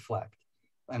to reflect.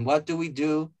 And what do we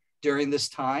do during this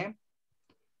time?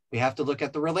 We have to look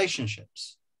at the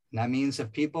relationships. And that means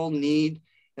if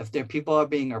their people are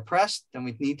being oppressed, then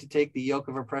we need to take the yoke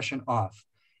of oppression off.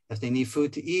 If they need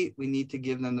food to eat, we need to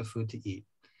give them the food to eat.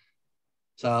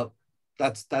 So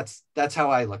that's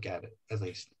how I look at it, at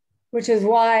least. Which is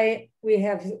why we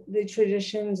have the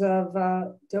traditions of,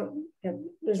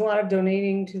 there's a lot of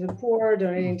donating to the poor,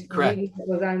 donating to the needy that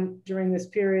goes on during this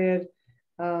period.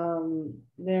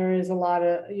 There is a lot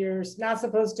of, you're not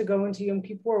supposed to go into Yom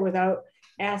Kippur without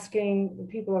asking the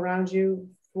people around you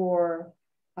for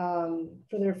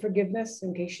their forgiveness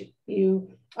in case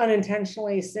you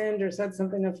unintentionally sinned or said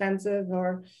something offensive,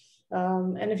 or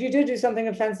and if you did do something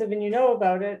offensive and you know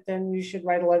about it, then you should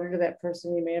write a letter to that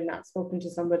person. You may have not spoken to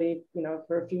somebody,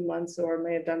 for a few months, or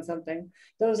may have done something.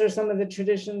 Those are some of the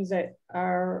traditions that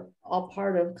are all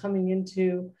part of coming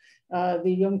into the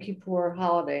Yom Kippur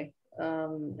holiday,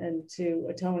 and to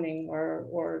atoning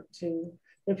or to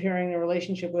repairing a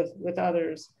relationship with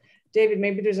others. David,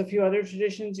 maybe there's a few other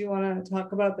traditions you want to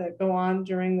talk about that go on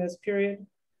during this period.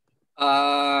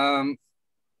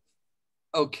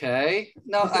 Okay.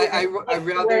 No, I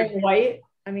rather wearing white.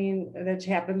 I mean, that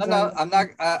happens. No, I'm not.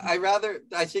 I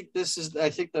think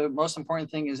the most important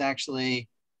thing is actually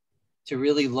to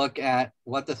really look at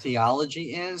what the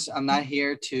theology is. I'm not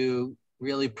here to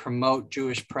really promote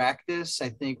Jewish practice. I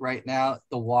think right now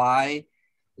the why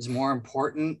is more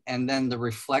important, and then the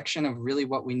reflection of really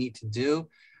what we need to do.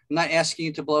 I'm not asking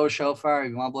you to blow a shofar. If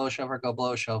you want to blow a shofar, go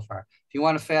blow a shofar. If you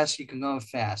want to fast, you can go and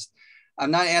fast.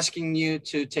 I'm not asking you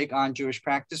to take on Jewish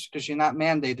practice because you're not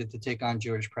mandated to take on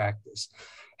Jewish practice.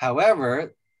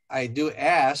 However, I do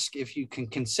ask if you can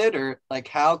consider,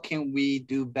 how can we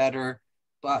do better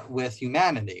but with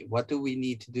humanity? What do we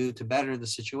need to do to better the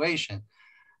situation?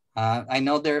 I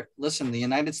know the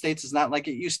United States is not like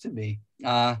it used to be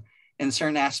in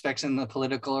certain aspects in the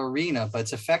political arena, but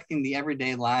it's affecting the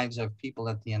everyday lives of people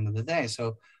at the end of the day.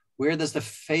 So where does the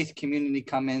faith community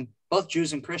come in, both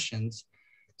Jews and Christians,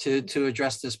 to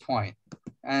address this point?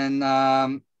 And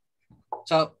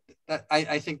so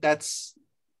I think that's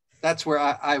where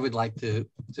I would like to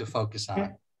focus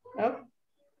on. Okay.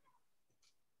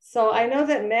 So I know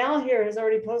that Mal here has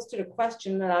already posted a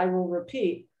question that I will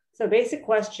repeat. So basic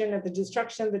question: at the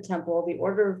destruction of the temple, the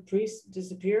order of priests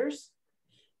disappears.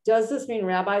 Does this mean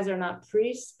rabbis are not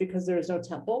priests because there is no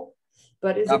temple?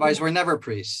 But rabbis were never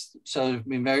priests. So I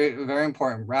mean, very, very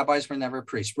important. Rabbis were never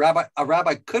priests. A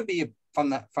rabbi could be from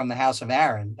the house of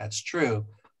Aaron. That's true,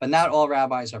 but not all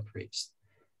rabbis are priests.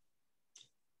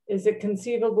 Is it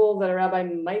conceivable that a rabbi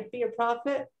might be a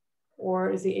prophet,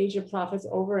 or is the age of prophets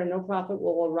over and no prophet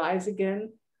will arise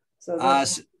again? So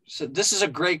this is a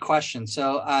great question.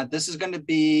 So this is going to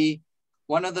be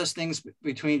one of those things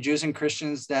between Jews and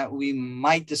Christians that we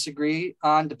might disagree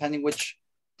on, depending which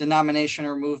denomination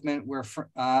or movement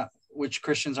which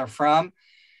Christians are from.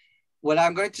 What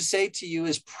I'm going to say to you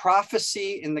is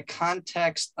prophecy in the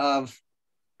context of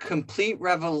complete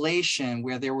revelation,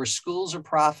 where there were schools of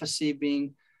prophecy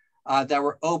being that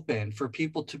were open for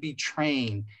people to be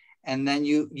trained. And then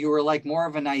you were like more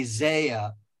of an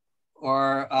Isaiah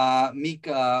or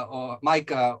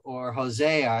Micah or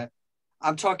Hosea.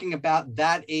 I'm talking about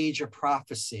that age of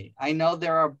prophecy. I know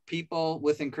there are people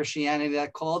within Christianity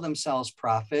that call themselves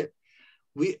prophet.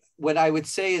 what I would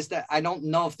say is that I don't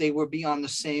know if they would be on the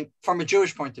same, from a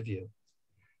Jewish point of view.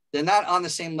 They're not on the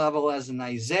same level as in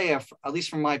Isaiah, at least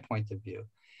from my point of view.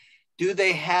 Do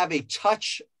they have a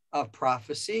touch of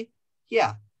prophecy?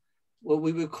 Yeah. What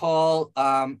we would call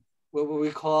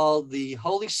the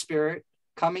Holy Spirit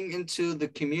coming into the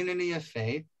community of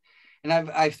faith. And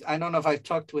I don't know if I've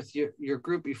talked with your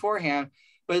group beforehand,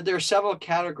 but there are several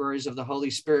categories of the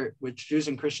Holy Spirit, which Jews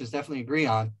and Christians definitely agree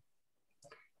on.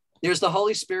 There's the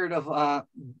Holy Spirit of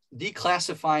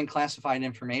declassifying classified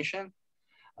information.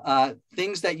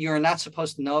 Things that you're not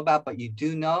supposed to know about, but you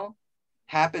do know,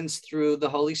 happens through the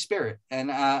Holy Spirit.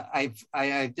 And I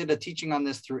did a teaching on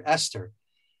this through Esther.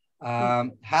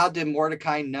 How did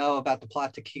Mordecai know about the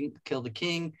plot to kill the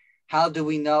king? How do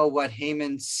we know what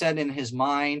Haman said in his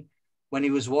mind when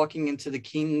he was walking into the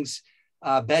king's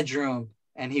bedroom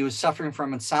and he was suffering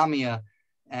from insomnia?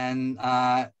 And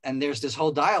there's this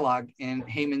whole dialogue in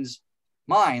Haman's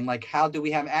mind, like, how do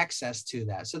we have access to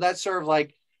that? So that's sort of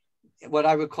like what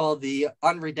I would call the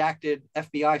unredacted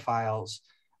FBI files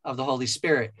of the Holy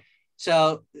Spirit.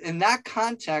 So in that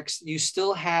context, you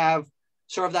still have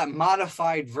sort of that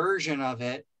modified version of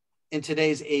it in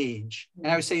today's age.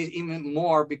 And I would say even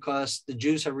more because the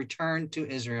Jews have returned to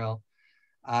Israel.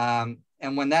 And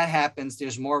when that happens,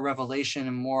 there's more revelation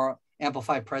and more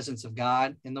amplified presence of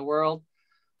God in the world.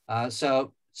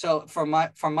 So from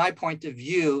my point of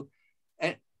view,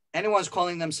 anyone's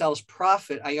calling themselves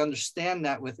prophet, I understand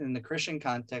that within the Christian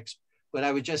context, but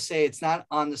I would just say it's not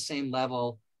on the same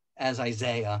level as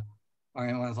Isaiah or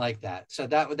anyone like that. So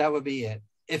that would be it.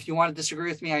 If you want to disagree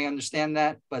with me, I understand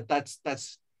that, but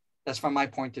that's from my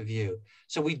point of view.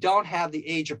 So we don't have the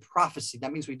age of prophecy.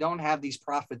 That means we don't have these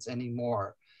prophets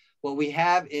anymore. What we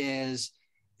have is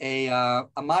a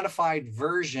modified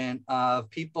version of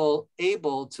people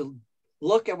able to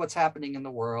look at what's happening in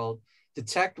the world,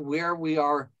 detect where we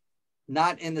are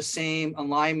not in the same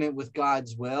alignment with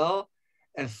God's will,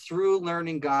 and through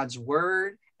learning God's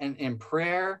word and in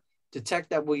prayer, detect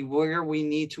that where we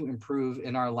need to improve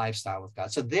in our lifestyle with God.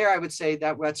 So there, I would say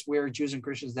that's where Jews and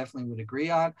Christians definitely would agree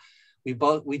on.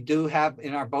 We do have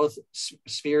in our both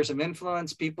spheres of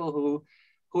influence people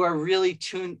who are really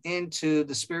tuned into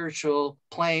the spiritual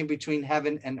plane between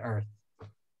heaven and earth.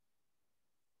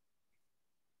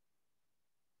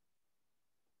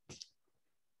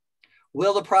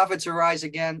 Will the prophets arise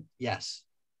again? Yes.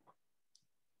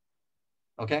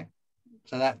 Okay.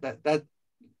 So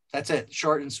that's it.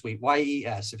 Short and sweet.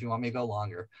 YES, if you want me to go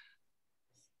longer.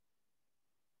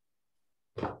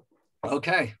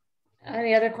 Okay.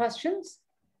 Any other questions?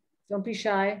 Don't be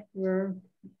shy.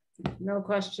 No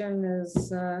question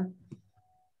is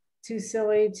too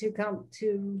silly,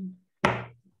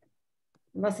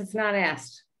 unless it's not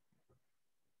asked.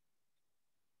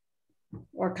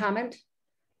 Or comment?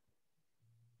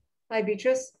 Hi,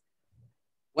 Beatrice.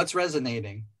 What's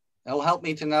resonating? It'll help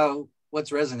me to know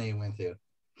what's resonating with you.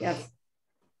 Yes.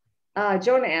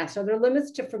 Jonah asked, are there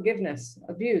limits to forgiveness,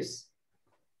 abuse?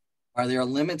 Are there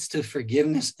limits to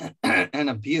forgiveness and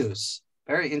abuse?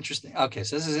 Very interesting. Okay,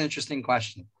 so this is an interesting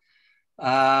question.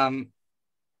 I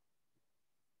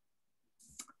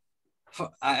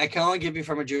can only give you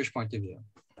from a Jewish point of view,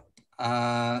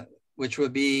 which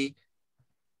would be,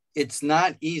 it's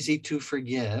not easy to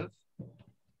forgive,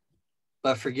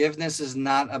 but forgiveness is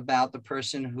not about the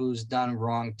person who's done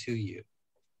wrong to you.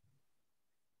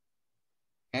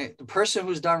 Okay? The person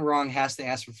who's done wrong has to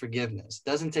ask for forgiveness.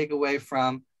 Doesn't take away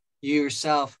from you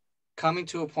yourself coming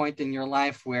to a point in your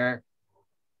life where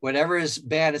whatever is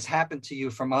bad has happened to you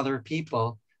from other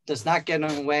people does not get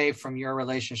away from your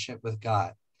relationship with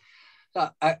God.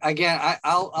 So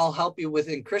I'll help you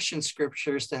within Christian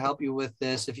scriptures to help you with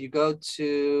this. If you go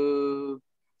to,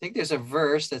 I think there's a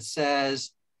verse that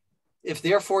says, if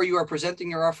therefore you are presenting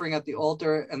your offering at the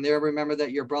altar and there remember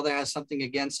that your brother has something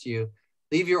against you,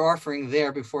 leave your offering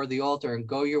there before the altar and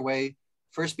go your way.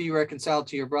 First be reconciled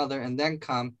to your brother and then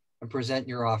come and present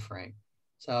your offering.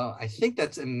 So I think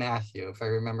that's in Matthew, if I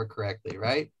remember correctly,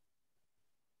 right?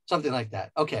 Something like that.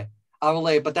 Okay, I'll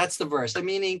relay, but that's the verse.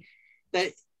 Meaning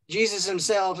that Jesus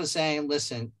himself is saying,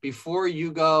 listen, before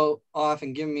you go off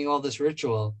and give me all this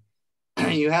ritual,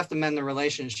 you have to mend the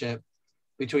relationship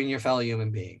between your fellow human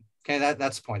being. Okay,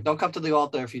 that's the point. Don't come to the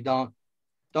altar if you don't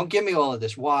give me all of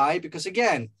this. Why? Because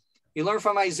again, you learn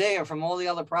from Isaiah, from all the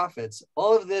other prophets,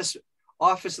 all of this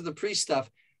office of the priest stuff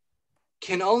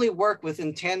can only work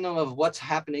within tandem of what's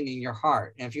happening in your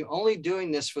heart. And if you're only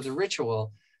doing this for the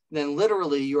ritual, then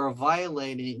literally you're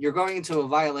going into a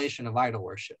violation of idol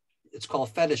worship. It's called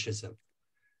fetishism.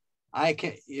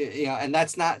 And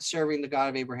that's not serving the God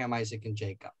of Abraham, Isaac, and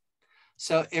Jacob.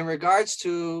 So in regards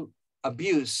to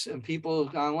abuse and people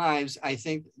who've gone lives, I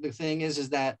think the thing is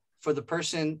that for the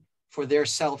person, for their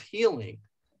self-healing,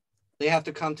 they have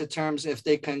to come to terms if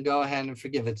they can go ahead and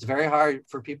forgive. It's very hard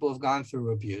for people who've gone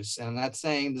through abuse. And I'm not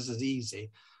saying this is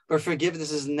easy, but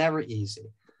forgiveness is never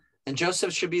easy. And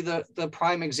Joseph should be the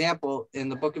prime example in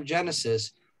the book of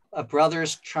Genesis of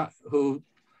brothers who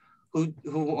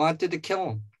wanted to kill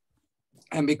him.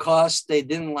 And because they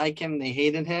didn't like him, they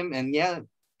hated him. And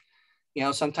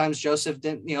sometimes Joseph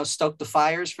didn't, stoke the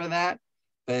fires for that,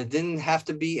 but it didn't have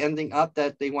to be ending up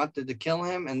that they wanted to kill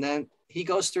him. And then he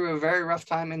goes through a very rough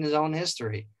time in his own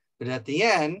history. But at the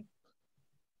end,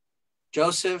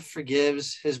 Joseph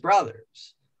forgives his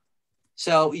brothers.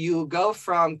 So you go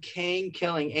from Cain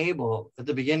killing Abel at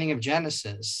the beginning of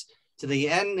Genesis to the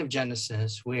end of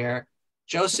Genesis, where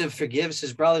Joseph forgives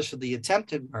his brothers for the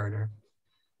attempted murder.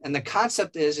 And the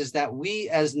concept is that we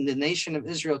as the nation of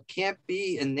Israel can't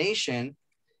be a nation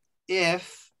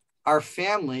if our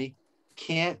family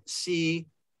can't see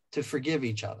to forgive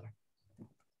each other.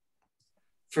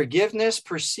 Forgiveness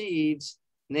precedes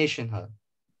nationhood.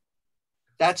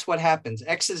 That's what happens.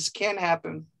 Exodus can't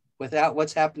happen without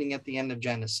what's happening at the end of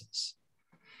Genesis.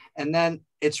 And then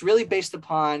it's really based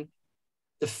upon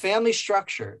the family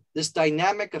structure, this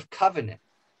dynamic of covenant,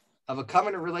 of a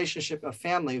covenant relationship of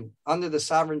family under the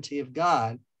sovereignty of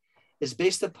God, is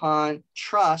based upon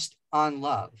trust on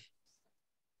love.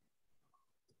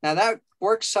 Now that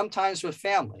works sometimes with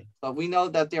family, but we know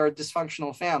that there are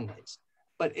dysfunctional families.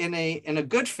 But in a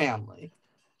good family,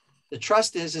 the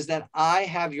trust is that I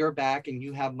have your back and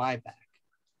you have my back.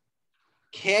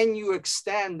 Can you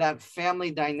extend that family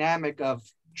dynamic of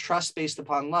trust based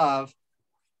upon love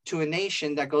to a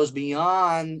nation that goes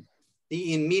beyond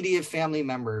the immediate family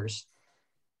members?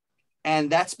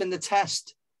 And that's been the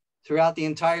test throughout the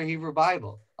entire Hebrew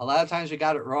Bible. A lot of times we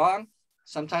got it wrong.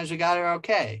 Sometimes we got it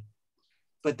okay.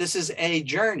 But this is a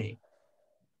journey.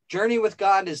 Journey with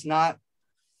God is not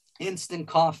instant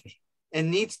coffee. It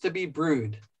needs to be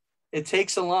brewed. It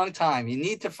takes a long time. You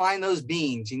need to find those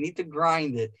beans. You need to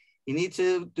grind it. You need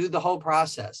to do the whole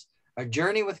process. A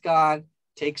journey with God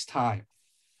takes time.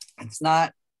 It's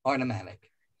not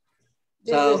automatic.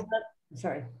 So,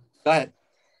 sorry. Go ahead.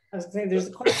 I was saying there's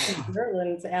a question here.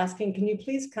 Lynn's asking, can you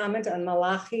please comment on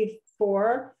Malachi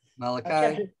 4?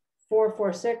 Malachi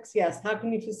 4:4-6. Yes. How can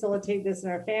we facilitate this in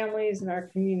our families and our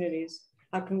communities?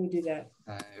 How can we do that?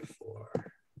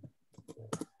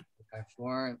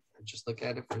 4. Just look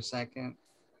at it for a second.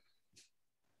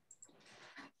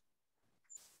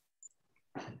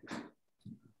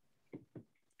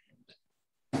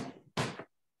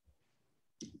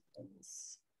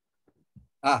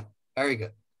 Very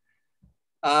good.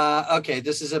 Okay,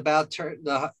 this is about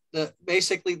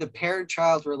basically the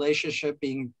parent-child relationship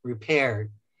being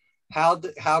repaired.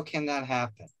 How can that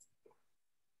happen?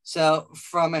 So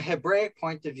from a Hebraic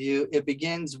point of view, it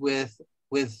begins with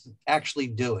actually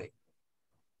doing.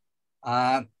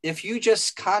 If you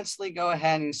just constantly go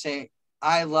ahead and say,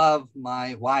 I love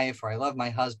my wife or I love my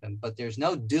husband, but there's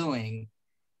no doing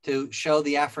to show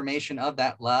the affirmation of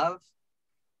that love,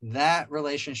 that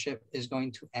relationship is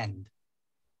going to end.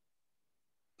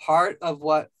 Part of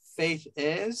what faith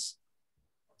is,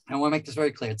 I want to make this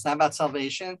very clear, it's not about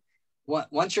salvation.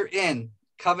 Once you're in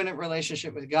covenant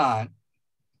relationship with God,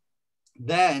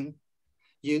 then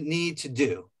you need to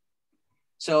do.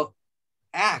 So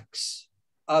acts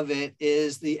of it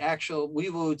is the actual, we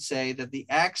would say that the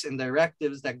acts and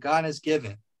directives that God has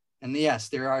given. And yes,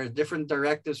 there are different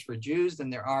directives for Jews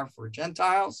than there are for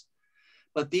Gentiles.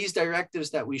 But these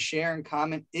directives that we share in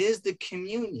common is the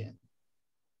communion,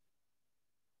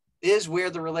 is where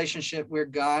the relationship where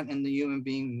God and the human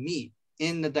being meet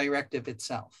in the directive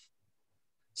itself.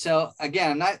 So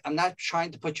again, I'm not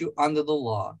trying to put you under the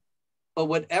law, but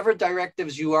whatever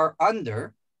directives you are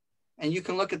under, and you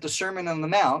can look at the Sermon on the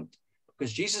Mount,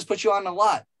 because Jesus put you on a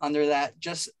lot under that,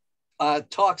 just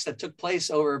talks that took place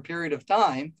over a period of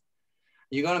time.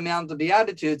 You go to Mount of the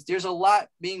Beatitudes, there's a lot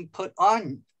being put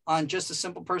on just a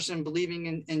simple person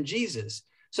believing in Jesus.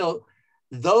 So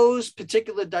those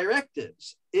particular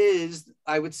directives is,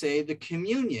 I would say, the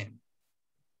communion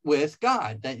with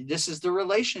God, that this is the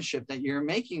relationship that you're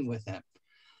making with him.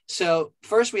 So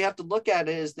first we have to look at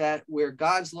it is that where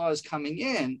God's law is coming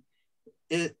in,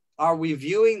 are we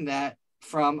viewing that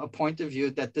from a point of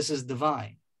view that this is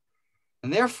divine?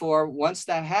 And therefore, once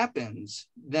that happens,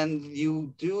 then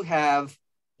you do have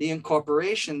the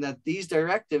incorporation that these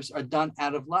directives are done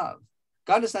out of love.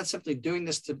 God is not simply doing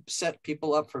this to set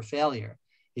people up for failure.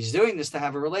 He's doing this to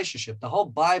have a relationship. The whole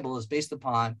Bible is based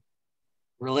upon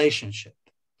relationship.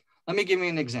 Let me give you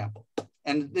an example.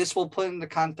 And this will put in the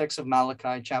context of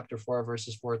Malachi chapter 4,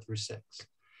 verses 4-6.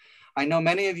 I know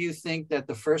many of you think that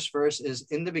the first verse is,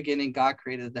 in the beginning, God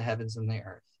created the heavens and the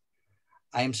earth.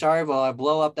 I am sorry, well, I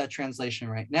blow up that translation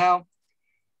right now.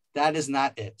 That is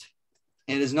not it.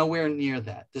 It is nowhere near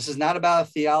that. This is not about a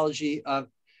theology of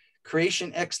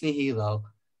creation ex nihilo.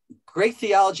 Great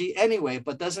theology anyway,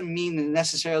 but doesn't mean it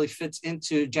necessarily fits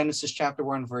into Genesis chapter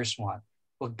 1, verse 1.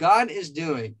 What God is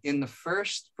doing in the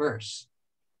first verse,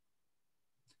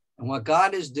 and what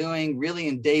God is doing really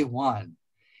in day one,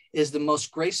 is the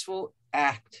most graceful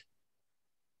act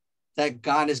that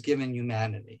God has given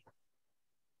humanity.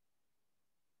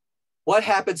 What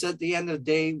happens at the end of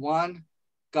day one?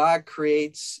 God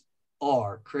creates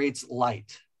creates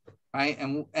light, right?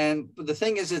 And the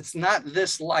thing is, it's not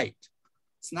this light.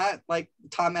 It's not like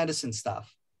Tom Edison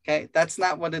stuff, okay? That's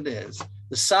not what it is.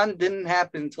 The sun didn't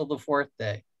happen until the fourth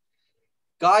day.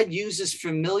 God uses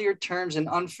familiar terms in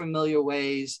unfamiliar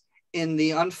ways in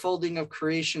the unfolding of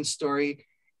creation story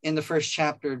in the first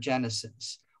chapter of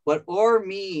Genesis. What or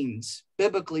means,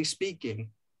 biblically speaking,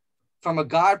 from a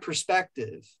God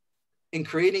perspective, in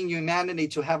creating humanity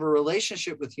to have a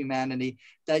relationship with humanity,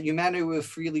 that humanity will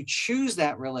freely choose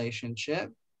that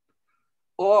relationship,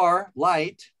 or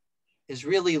light is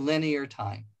really linear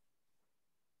time.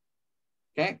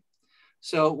 Okay?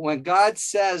 So when God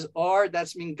says or,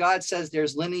 that's mean God says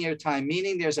there's linear time,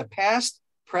 meaning there's a past,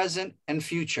 present, and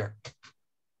future.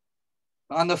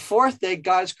 On the fourth day,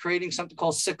 God's creating something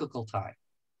called cyclical time.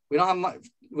 We don't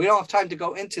have time to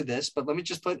go into this, but let me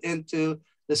just put into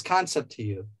this concept to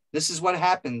you. This is what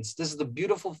happens. This is the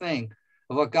beautiful thing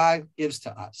of what God gives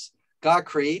to us. God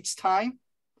creates time.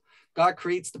 God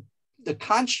creates the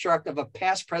construct of a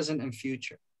past, present, and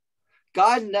future.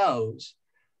 God knows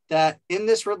that in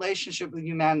this relationship with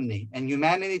humanity, and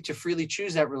humanity to freely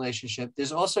choose that relationship,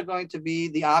 there's also going to be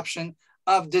the option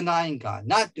of denying God,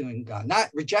 not doing God, not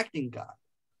rejecting God.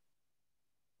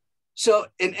 So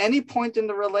in any point in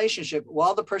the relationship,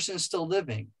 while the person is still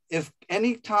living, if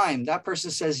any time that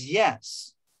person says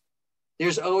yes,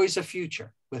 there's always a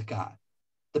future with God.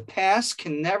 The past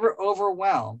can never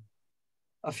overwhelm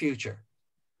a future.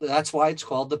 That's why it's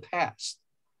called the past.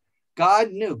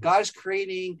 God knew. God's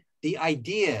creating the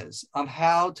ideas of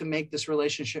how to make this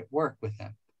relationship work with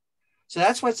him. So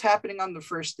that's what's happening on the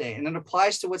first day. And it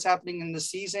applies to what's happening in the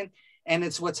season. And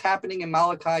it's what's happening in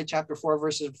Malachi chapter 4,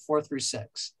 verses 4 through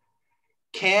 6.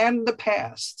 Can the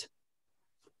past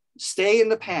stay in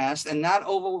the past and not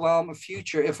overwhelm a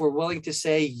future if we're willing to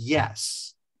say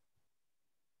yes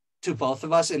to both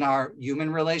of us in our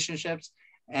human relationships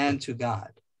and to God?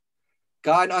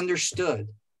 God understood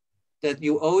that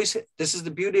you always, this is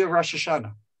the beauty of Rosh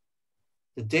Hashanah.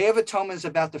 The Day of Atonement is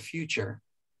about the future.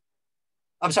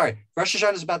 I'm sorry, Rosh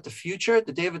Hashanah is about the future.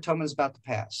 The Day of Atonement is about the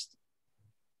past.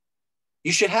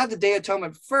 You should have the Day of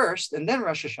Atonement first and then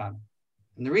Rosh Hashanah.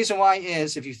 And the reason why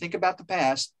is if you think about the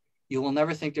past, you will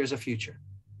never think there's a future.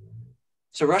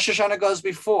 So Rosh Hashanah goes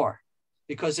before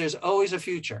because there's always a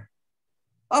future.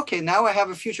 Okay, now I have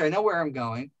a future. I know where I'm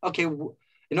going. Okay,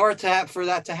 in order for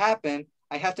that to happen,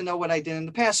 I have to know what I did in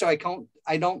the past so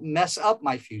I don't mess up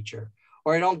my future,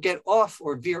 or I don't get off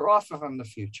or veer off from the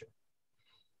future.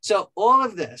 So all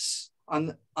of this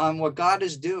on what God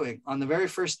is doing on the very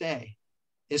first day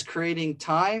is creating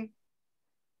time,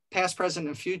 past, present,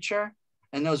 and future,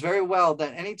 and knows very well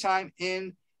that anytime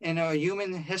in a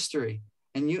human history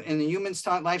and in the human's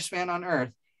lifespan on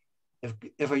earth,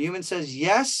 if a human says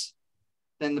yes,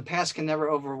 then the past can never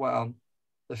overwhelm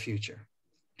the future.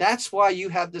 That's why you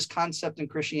have this concept in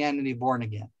Christianity, born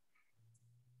again.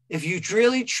 If you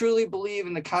really, truly believe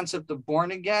in the concept of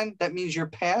born again, that means your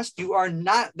past, you are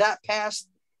not that past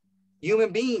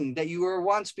human being that you were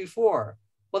once before.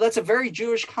 Well, that's a very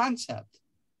Jewish concept.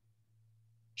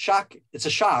 Shock, it's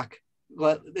a shock,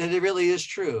 but it really is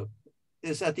true.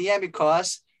 It's at the end,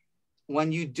 because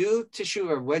when you do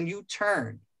teshuvah, when you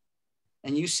turn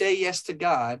and you say yes to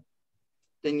God,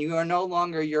 then you are no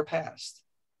longer your past.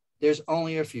 There's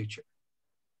only a future.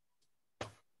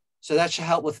 So that should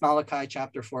help with Malachi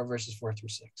chapter 4, verses 4 through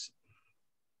 6.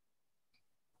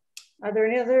 Are there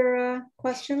any other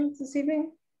questions this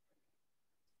evening?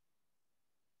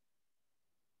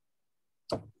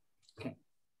 Okay.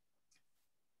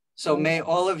 So may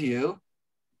all of you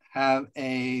have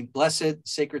a blessed,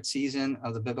 sacred season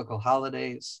of the biblical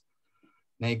holidays.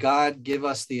 May God give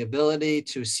us the ability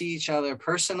to see each other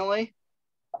personally,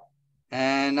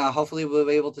 and hopefully we'll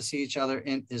be able to see each other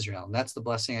in Israel. And that's the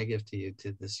blessing I give to you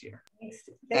this year.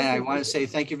 And I want to say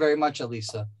thank you very much,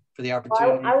 Elisa, for the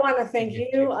opportunity. I want to thank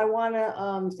you. I want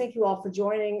to thank you all for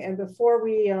joining. And before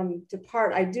we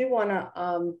depart, I do want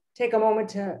to take a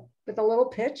moment with a little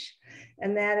pitch.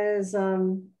 and that is,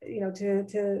 to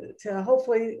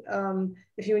hopefully,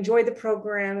 if you enjoyed the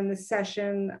program and the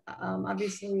session,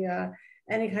 obviously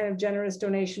any kind of generous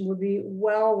donation would be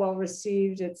well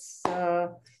received. It's,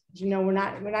 we're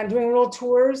not doing real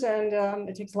tours, and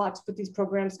it takes a lot to put these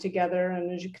programs together.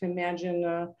 And as you can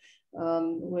imagine,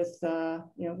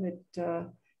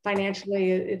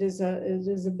 financially, it is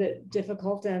a bit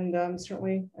difficult, and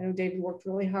certainly I know David worked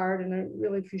really hard, and I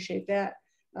really appreciate that.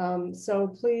 So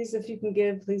please, if you can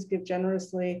give, please give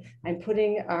generously. I'm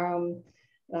putting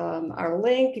our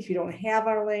link. If you don't have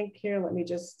our link here, let me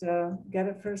just get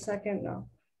it for a second. No,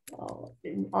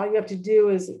 all you have to do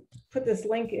is put this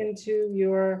link into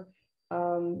your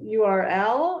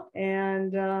URL,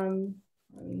 and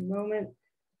one moment,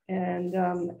 and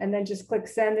then just click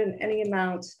send, and any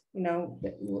amount,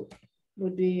 that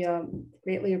would be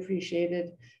greatly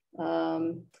appreciated.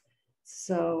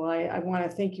 So I want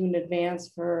to thank you in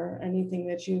advance for anything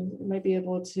that you might be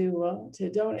able to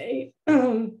donate.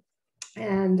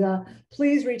 And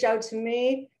please reach out to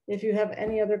me if you have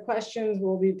any other questions.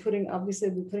 We'll be putting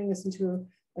this into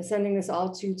sending this all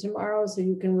to you tomorrow, so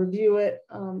you can review it.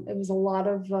 It was a lot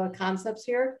of concepts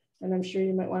here, and I'm sure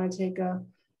you might want to take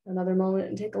another moment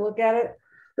and take a look at it.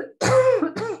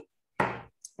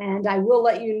 And I will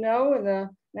let you know in the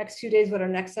next few days what our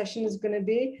next session is going to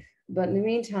be. But in the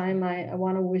meantime, I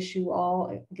want to wish you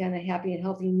all, again, a happy and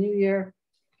healthy new year.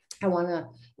 I want to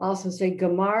also say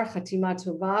Gamar Chatima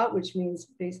Tova, which means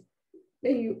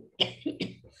may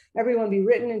everyone be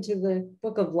written into the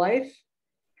book of life,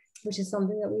 which is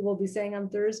something that we will be saying on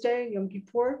Thursday, Yom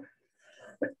Kippur.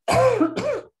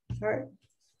 All right.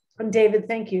 And David,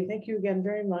 thank you. Thank you again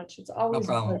very much. It's always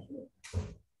no problem.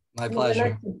 My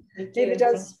pleasure. David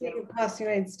does speak across the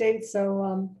United States,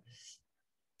 so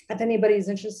if anybody's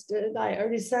interested, I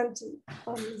already sent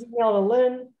his email to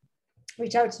Lynn.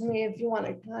 Reach out to me if you want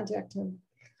to contact him.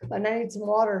 But I need some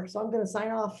water, so I'm going to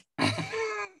sign off. All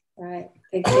right.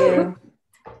 Thank you.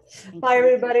 Bye,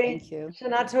 everybody. Thank you.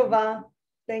 Shana Tova.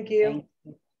 Thank you.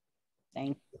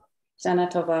 Thank you.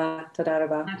 Shana Tova. Toda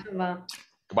Rabba. Shana Tova.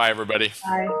 Goodbye, everybody.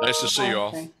 Bye. Nice to see you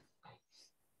all. Bye.